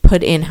you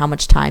put in how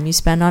much time you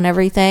spend on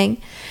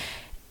everything.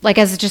 Like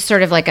as just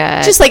sort of like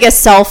a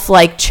self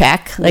like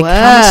check. Like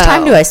how much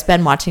time do I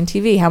spend watching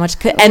TV? How much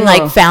and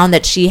like found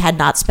that she had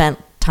not spent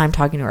time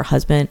talking to her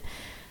husband.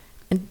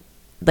 And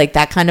like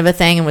that kind of a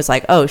thing, and was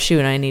like, oh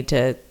shoot, I need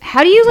to.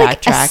 How do you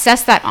like backtrack.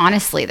 assess that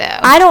honestly though?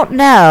 I don't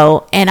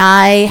know, and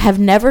I have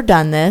never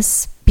done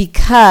this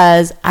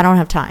because I don't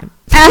have time.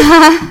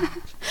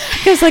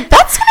 Because like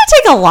that's gonna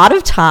take a lot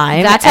of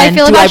time. That's how I and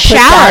feel do about put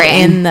that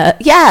showering. in the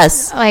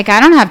yes. Like I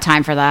don't have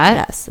time for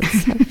that. Yes,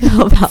 that's how I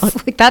feel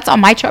about Like that's on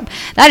my chart.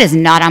 That is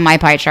not on my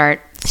pie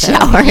chart. So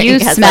showering. You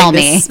has, smell like,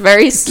 me. this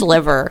very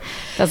sliver.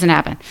 Doesn't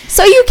happen.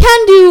 So you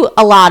can do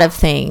a lot of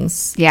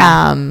things.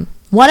 Yeah.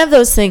 One of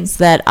those things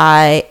that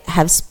I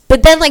have,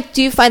 but then like,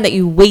 do you find that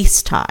you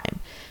waste time?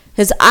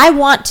 Because I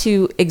want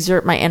to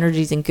exert my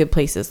energies in good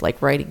places,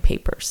 like writing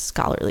papers,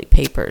 scholarly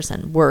papers,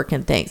 and work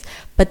and things.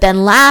 But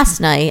then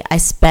last night I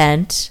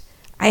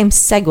am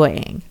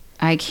segueing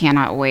I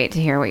cannot wait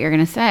to hear what you're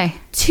gonna say.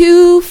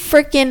 2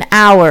 freaking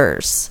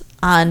hours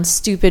on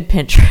stupid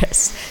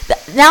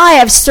Pinterest. Now I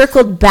have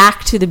circled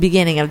back to the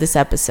beginning of this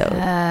episode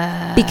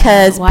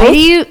because Why do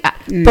you?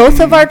 both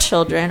of our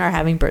children are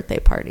having birthday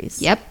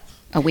parties. Yep,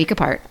 a week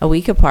apart. A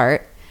week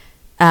apart.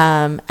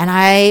 And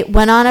I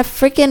went on a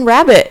freaking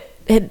rabbit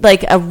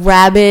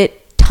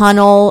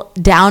tunnel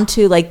down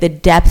to like the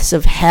depths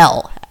of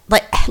hell.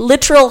 Like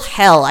literal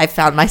hell. I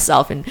found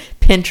myself in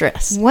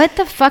Pinterest. What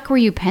the fuck were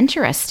you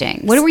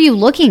Pinteresting? What were you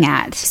looking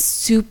at?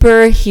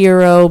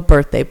 Superhero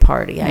birthday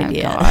party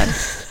idea. God.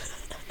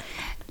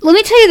 Let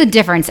me tell you the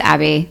difference,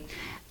 Abby.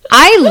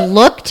 I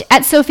looked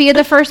at Sophia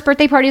the first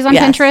birthday parties on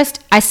Yes. Pinterest.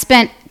 I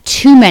spent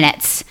 2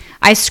 minutes.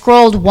 I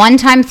scrolled one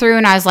time through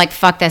and I was like,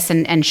 fuck this,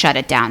 and shut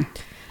it down.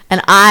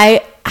 And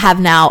I have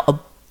now a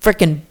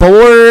freaking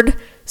board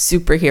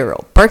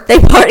superhero birthday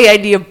party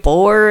idea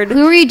board.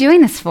 Who are you doing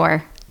this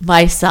for?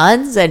 My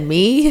sons and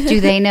me. Do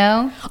they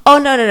know? Oh,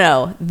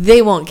 no.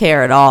 They won't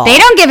care at all. They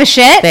don't give a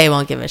shit. They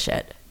won't give a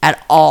shit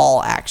at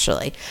all,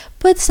 actually.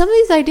 But some of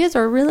these ideas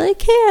are really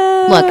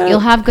cute. Look, you'll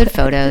have good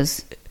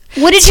photos.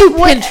 What did To you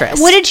what, Pinterest.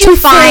 what did To you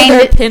find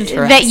further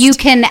Pinterest. that you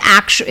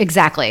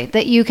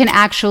can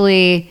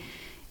actually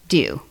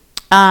do?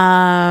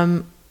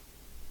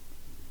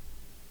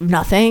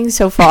 Nothing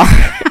so far.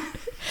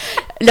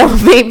 No,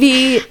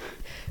 maybe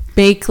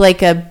make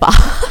like a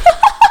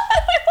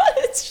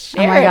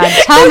Oh my God,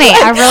 tell me.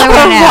 I really want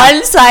to know. From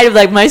one side of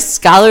like my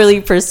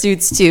scholarly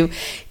pursuits to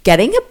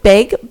getting a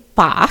big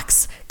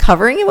box,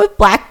 covering it with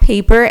black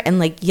paper and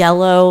like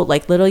yellow,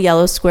 like little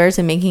yellow squares,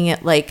 and making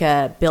it like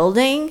a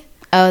building.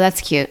 Oh,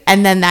 that's cute.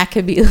 And then that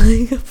could be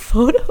like a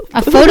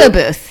photo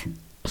booth.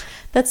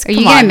 That's Are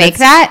you going to make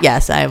that?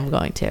 Yes, I am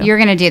going to. You're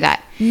going to do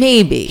that.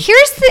 Maybe.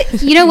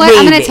 You know what? I'm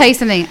going to Maybe. tell you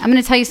something. I'm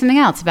going to tell you something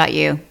else about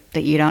you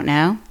that you don't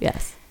know.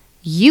 Yes.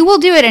 You will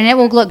do it and it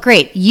will look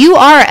great. You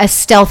are a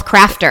stealth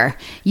crafter.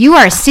 You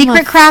are a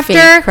secret crafter.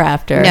 fake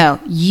crafter. No,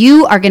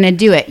 you are going to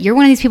do it. You're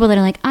one of these people that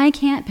are like, I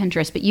can't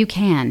Pinterest, but you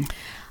can.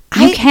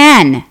 You I-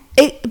 can.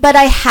 But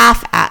I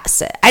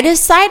half-ass it. I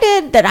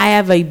decided that I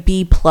have a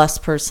B+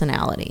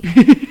 personality.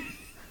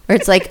 Where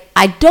it's like,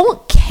 I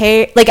don't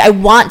care. Like, I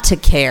want to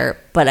care,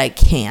 but I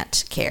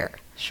can't care.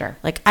 Sure.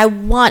 Like, I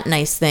want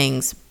nice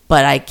things,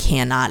 but I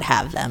cannot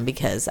have them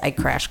because I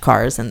crash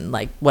cars and,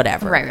 like,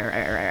 whatever.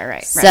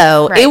 Right.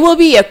 So, right. it will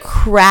be a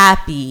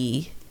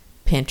crappy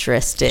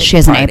Pinterested She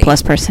has party. an A+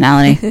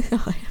 personality.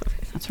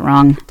 That's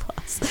wrong.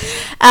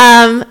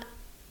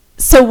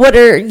 So, what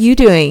are you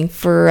doing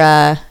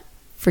for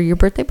your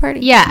birthday party?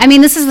 Yeah, I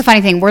mean, this is the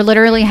funny thing. We're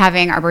literally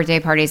having our birthday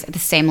parties at the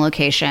same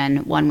location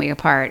 1 week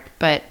apart,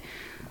 but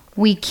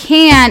we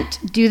can't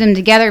do them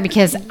together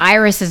because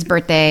Iris's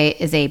birthday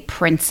is a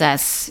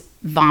princess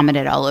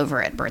vomited all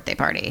over it birthday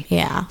party.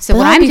 Yeah. So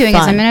what That'll I'm be doing is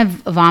fun. I'm going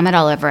to vomit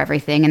all over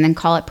everything and then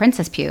call it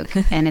princess puke,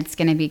 and it's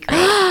going to be great.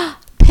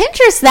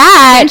 Pinterest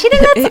that. Don't you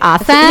think that's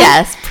awesome?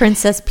 Yes,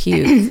 Princess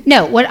Puke.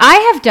 No, what I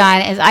have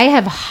done is I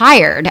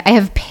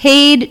have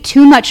paid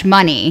too much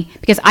money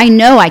because I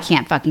know I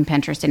can't fucking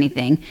Pinterest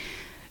anything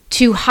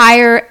to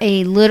hire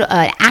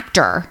an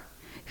actor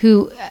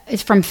who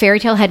is from Fairy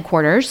Tale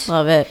Headquarters.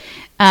 Love it.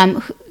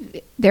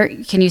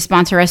 Can you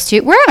sponsor us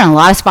too? We're having a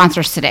lot of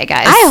sponsors today,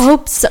 guys. I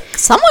hope so.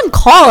 Someone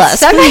call us.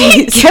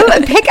 Somebody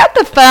please. pick up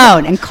the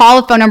phone and call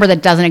a phone number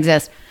that doesn't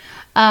exist.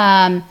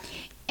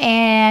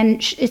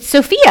 And it's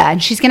Sophia,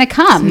 and she's going to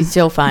come. She's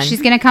so fun.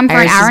 She's going to come for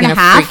Iris an hour is and a gonna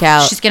half. freak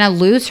out. She's going to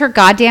lose her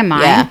goddamn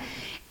mind. Yeah.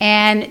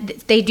 And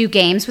they do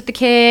games with the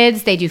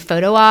kids. They do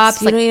photo ops.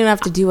 So you don't even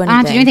have to do anything. I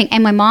don't have to do anything.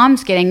 And my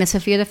mom's getting the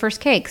Sophia the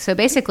First cake. So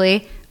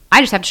basically,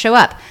 I just have to show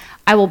up.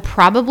 I will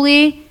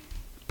probably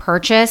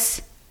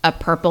purchase a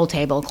purple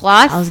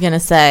tablecloth I was gonna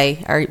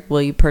say,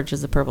 will you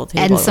purchase a purple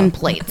table and some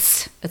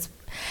plates.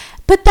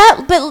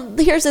 But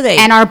here's the thing.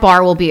 And our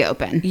bar will be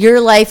open your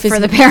life is for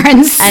the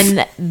parents.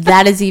 and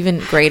that is even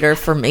greater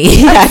for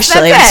me.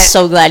 Actually, I'm that's it.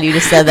 so glad you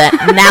just said that.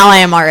 Now I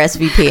am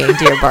RSVPing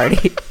to your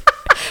party.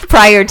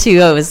 Prior to,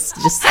 I was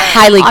just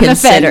highly on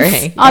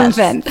considering. on the Yes.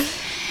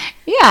 fence.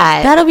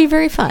 Yeah, That'll be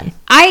very fun.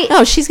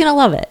 She's gonna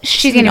love it.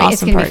 she's gonna be,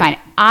 it's gonna be fine.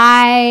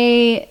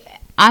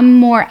 I'm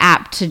more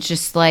apt to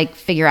just like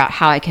figure out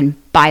how I can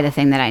buy the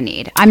thing that I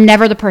need. I'm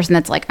never the person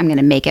that's like, I'm going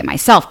to make it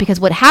myself, because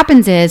what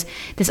happens is,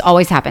 this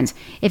always happens.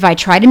 If I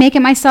try to make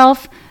it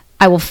myself,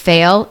 I will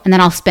fail, and then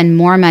I'll spend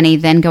more money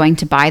than going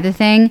to buy the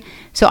thing.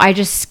 So I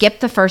just skip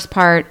the first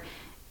part.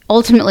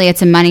 Ultimately,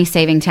 it's a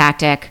money-saving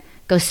tactic.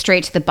 Go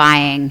straight to the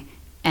buying,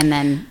 and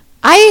then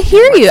I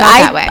hear you.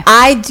 that way.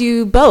 I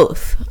do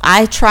both.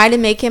 I try to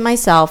make it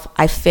myself.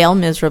 I fail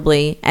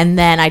miserably, and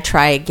then I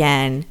try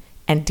again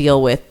and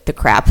deal with the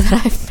crap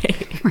that I've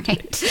made.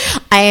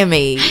 Right. I am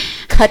a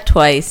cut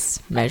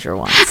twice, measure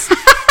once.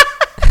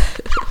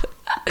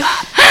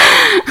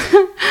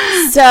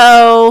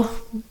 So,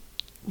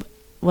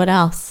 what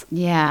else?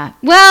 Yeah.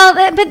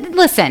 Well, but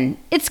listen,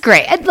 it's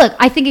great. Look,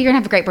 I think you're going to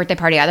have a great birthday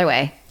party either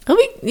way. It'll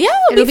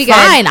be good.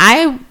 fine.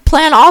 I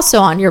plan also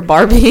on your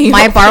bar being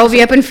My bar will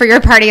be open for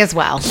your party as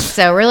well.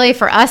 So really,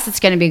 for us, it's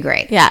going to be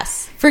great.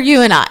 Yes, for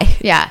you and I.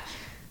 Yeah.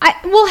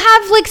 We'll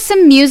have like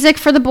some music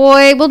for the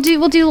boy. We'll do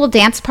a little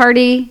dance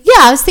party. Yeah,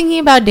 I was thinking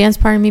about a dance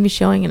party, maybe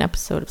showing an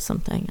episode of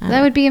something.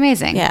 That would be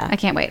amazing. Yeah. I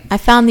can't wait. I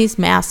found these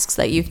masks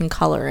that you can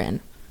color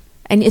in.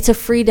 And it's a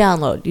free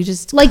download. You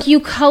just Like you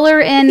color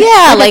in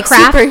like a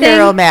craft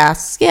superhero thing?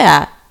 masks.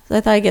 Yeah. So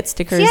I thought I'd get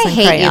stickers. See, I and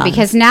hate crayons. you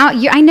because now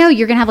I know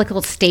you're going to have like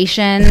little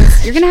stations.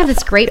 You're going to have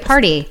this great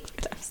party.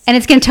 And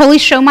it's going to totally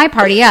show my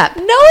party up.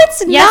 No,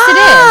 it's Yes,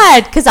 not.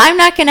 it is. Because I'm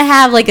not going to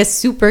have like a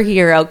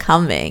superhero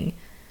coming.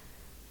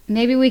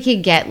 Maybe we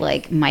could get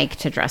like Mike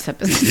to dress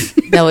up as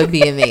That would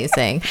be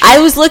amazing. I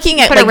was looking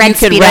at Put a like red you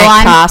could Speedo rent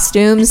on.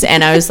 costumes,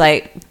 and I was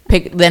like,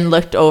 then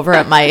looked over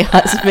at my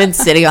husband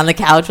sitting on the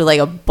couch with like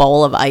a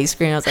bowl of ice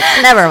cream. I was like,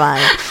 never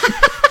mind.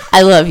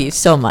 I love you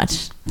so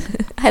much.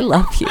 I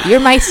love you. You're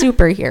my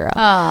superhero.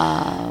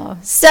 Oh.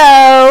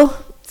 So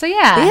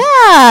Yeah.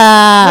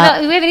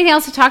 yeah. Do we have anything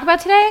else to talk about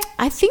today?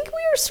 I think we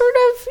were sort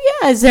of,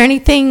 yeah. Is there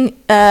anything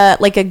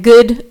like a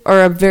good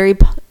or a very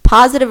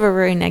positive or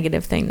very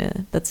negative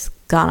thing that's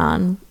gone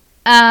on?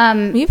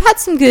 You've had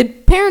some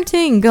good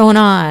parenting going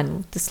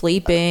on, the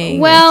sleeping.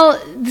 Well,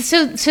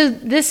 so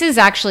this is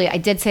actually, I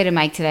did say to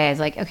Mike today, I was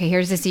like, okay,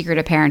 here's the secret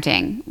of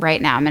parenting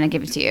right now. I'm going to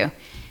give it to you.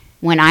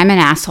 When I'm an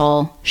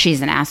asshole,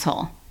 she's an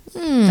asshole.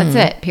 That's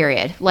it,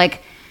 period.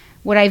 Like,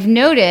 what I've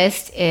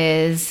noticed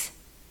is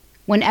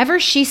whenever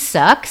she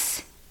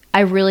sucks,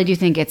 I really do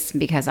think it's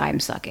because I'm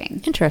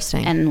sucking.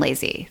 Interesting. And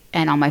lazy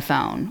and on my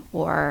phone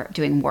or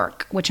doing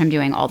work, which I'm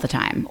doing all the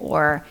time,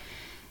 or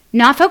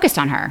not focused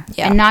on her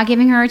and not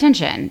giving her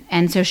attention.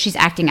 And so she's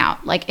acting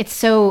out. Like, it's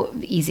so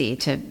easy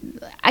to,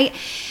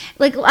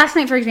 like last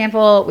night, for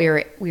example, we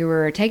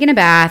were taking a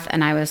bath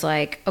and I was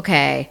like,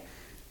 okay,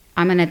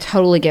 I'm going to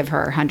totally give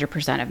her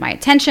 100% of my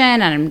attention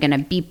and I'm going to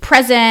be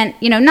present,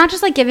 not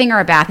just like giving her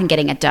a bath and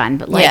getting it done,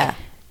 but like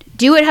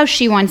do it how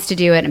she wants to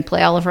do it and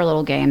play all of her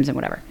little games and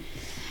whatever.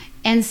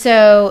 And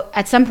so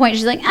at some point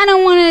she's like, I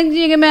don't want to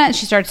take a bath.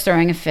 She starts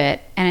throwing a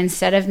fit. And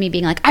instead of me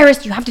being like,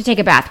 Iris, you have to take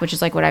a bath, which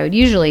is like what I would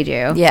usually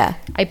do. Yeah.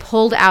 I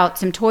pulled out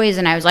some toys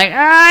and I was like,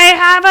 I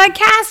have a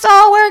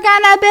castle we're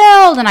going to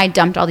build. And I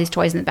dumped all these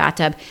toys in the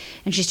bathtub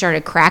and she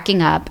started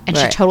cracking up and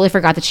she totally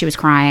forgot that she was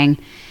crying.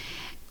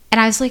 And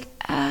I was like,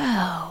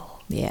 oh.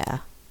 Yeah.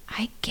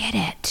 I get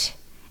it.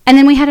 And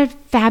then we had a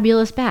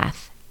fabulous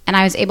bath. And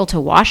I was able to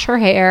wash her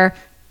hair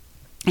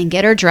and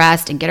get her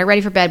dressed and get her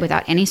ready for bed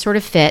without any sort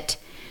of fit.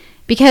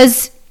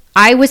 Because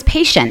I was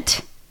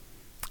patient.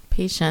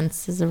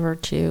 Patience is a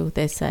virtue,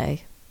 they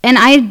say. And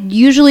I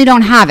usually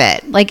don't have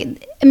it.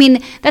 Like, I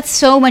mean, that's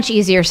so much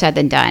easier said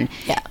than done.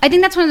 Yeah. I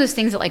think that's one of those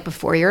things that, like,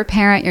 before you're a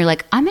parent, you're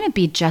like, I'm going to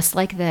be just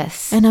like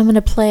this. And I'm going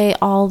to play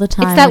all the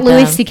time. It's that with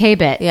Louis them. C.K.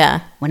 bit.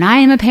 Yeah. When I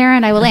am a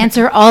parent, I will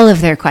answer all of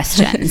their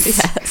questions.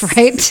 Yes.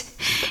 Right?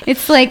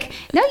 It's like,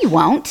 no, you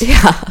won't.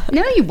 Yeah.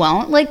 No, you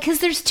won't. Like, because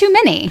there's too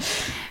many.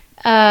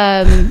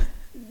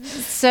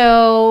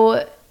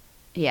 So,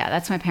 yeah,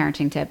 that's my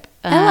parenting tip.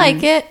 I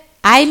like it.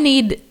 I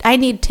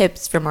need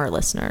tips from our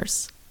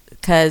listeners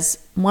because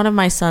one of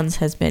my sons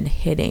has been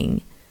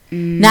hitting.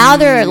 Now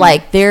they're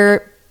like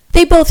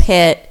they both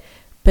hit,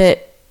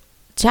 but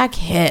Jack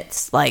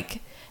hits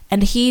like,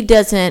 and he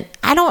doesn't.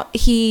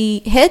 He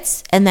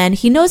hits and then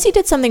he knows he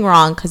did something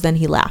wrong because then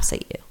he laughs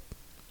at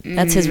you.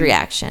 That's his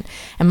reaction,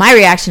 and my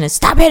reaction is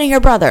stop hitting your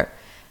brother,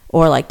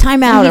 or like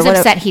time out. When he's or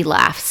whatever. upset, he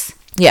laughs.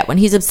 Yeah, when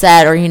he's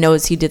upset or he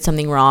knows he did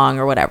something wrong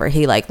or whatever,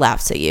 he like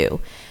laughs at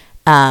you.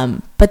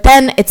 But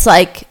then it's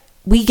like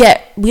we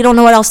don't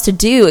know what else to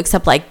do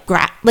except like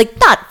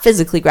not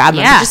physically grab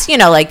him, but just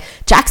like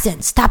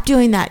Jackson, stop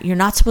doing that. You're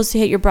not supposed to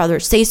hit your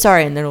brother. Say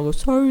sorry, and then he'll go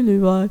sorry,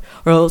 Levi,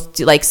 or else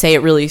like say it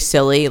really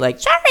silly,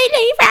 like sorry,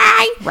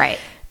 Levi. Right.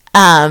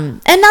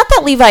 And not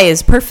that Levi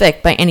is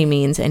perfect by any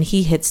means, and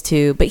he hits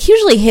too, but he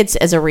usually hits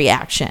as a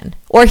reaction,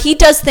 or he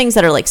does things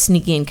that are like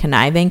sneaky and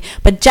conniving.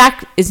 But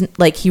Jack isn't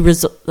like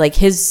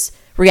his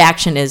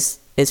reaction is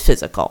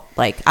physical.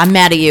 Like I'm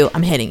mad at you,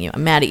 I'm hitting you,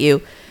 I'm mad at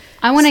you.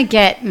 I want to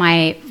get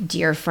my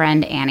dear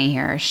friend Annie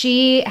here.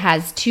 She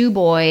has two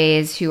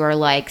boys who are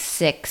like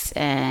 6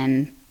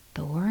 and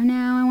 4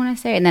 now, I want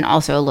to say, and then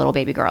also a little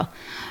baby girl.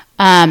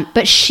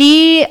 But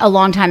she, a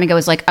long time ago,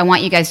 was like, I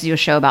want you guys to do a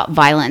show about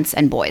violence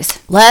and boys.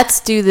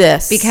 Let's do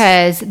this.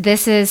 Because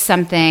this is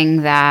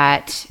something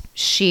that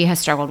she has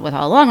struggled with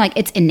all along. Like,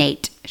 it's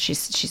innate, she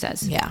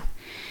says. Yeah.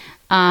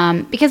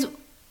 Because,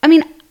 I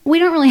mean, we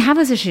don't really have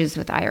those issues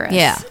with Iris.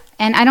 Yeah.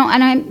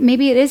 And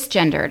maybe it is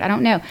gendered. I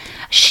don't know.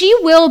 She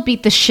will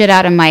beat the shit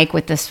out of Mike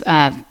with this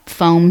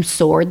foam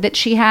sword that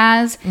she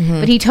has,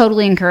 but he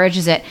totally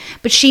encourages it.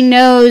 But she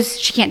knows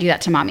she can't do that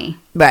to mommy.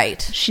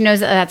 Right. She knows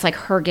that that's like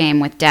her game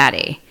with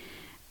daddy.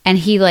 And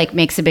he like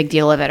makes a big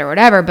deal of it or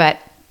whatever. But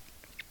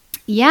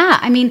yeah,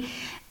 I mean,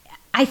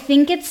 I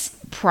think it's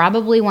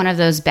probably one of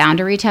those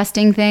boundary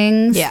testing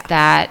things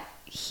that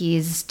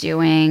he's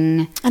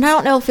doing. And I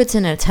don't know if it's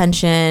an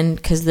attention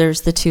because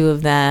there's the two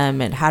of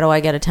them, and how do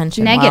I get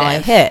attention Negative. while I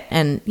hit?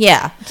 And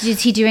yeah,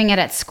 Is he doing it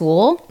at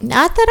school?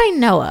 not that I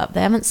know of.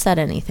 They haven't said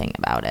anything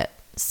about it.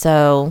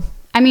 So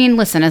I mean,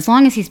 listen, as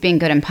long as he's being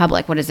good in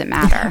public, what does it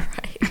matter?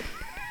 right.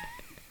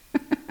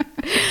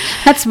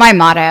 That's my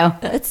motto.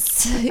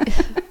 It's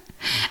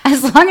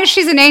As long as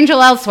she's an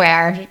angel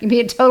elsewhere, she can be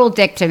a total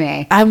dick to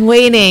me. I'm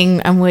waiting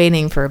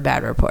for a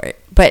bad report.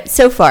 But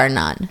so far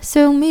none.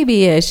 So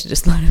maybe I should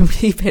just let him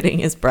keep hitting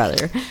his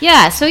brother.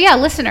 Yeah. So yeah,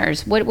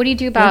 listeners, what do you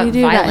do about What do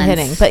you do violence? about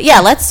hitting? But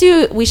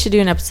yeah, we should do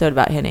an episode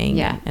about hitting.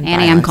 Yeah, and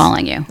Annie, violence. I'm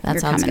calling you. That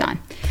You're sounds coming good.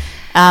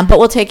 on. But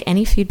we'll take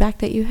any feedback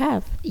that you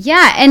have.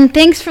 Yeah, and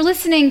thanks for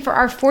listening for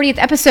our 40th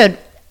episode.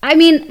 I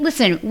mean,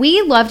 listen,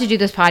 we love to do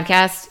this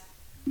podcast.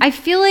 I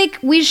feel like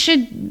we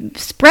should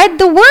spread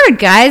the word,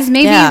 guys.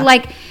 Maybe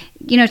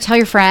tell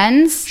your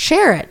friends.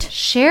 Share it.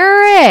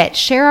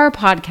 Share our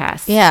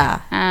podcast.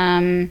 Yeah.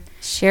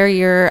 Share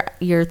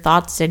your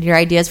thoughts and your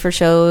ideas for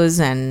shows,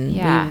 and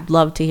we'd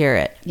love to hear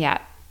it. Yeah.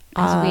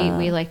 Because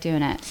we like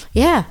doing it.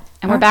 Yeah.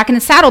 And we're back in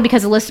the saddle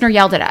because a listener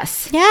yelled at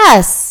us.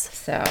 Yes.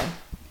 So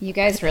you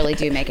guys really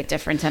do make a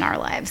difference in our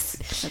lives.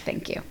 So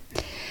thank you.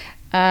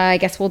 I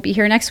guess we'll be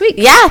here next week.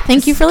 Yeah.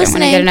 Thank you for Don't want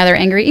listening. to get another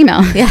angry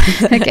email. Yeah.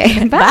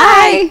 Okay.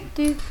 Bye.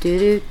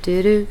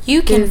 Bye.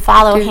 You can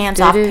follow Hands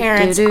Off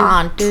Parents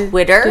on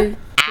Twitter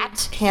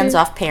at Hands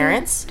Off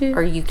Parents,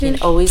 or you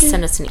can always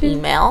send us an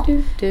email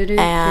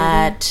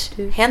at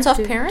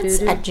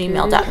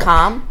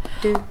handsoffparents@gmail.com.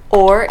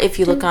 Or if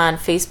you look on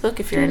Facebook,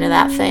 if you're into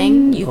that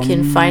thing, you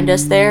can find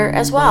us there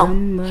as well.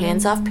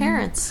 Hands Off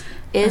Parents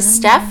is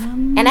Steph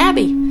and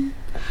Abby.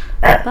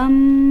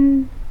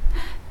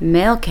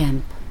 Mail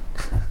camp.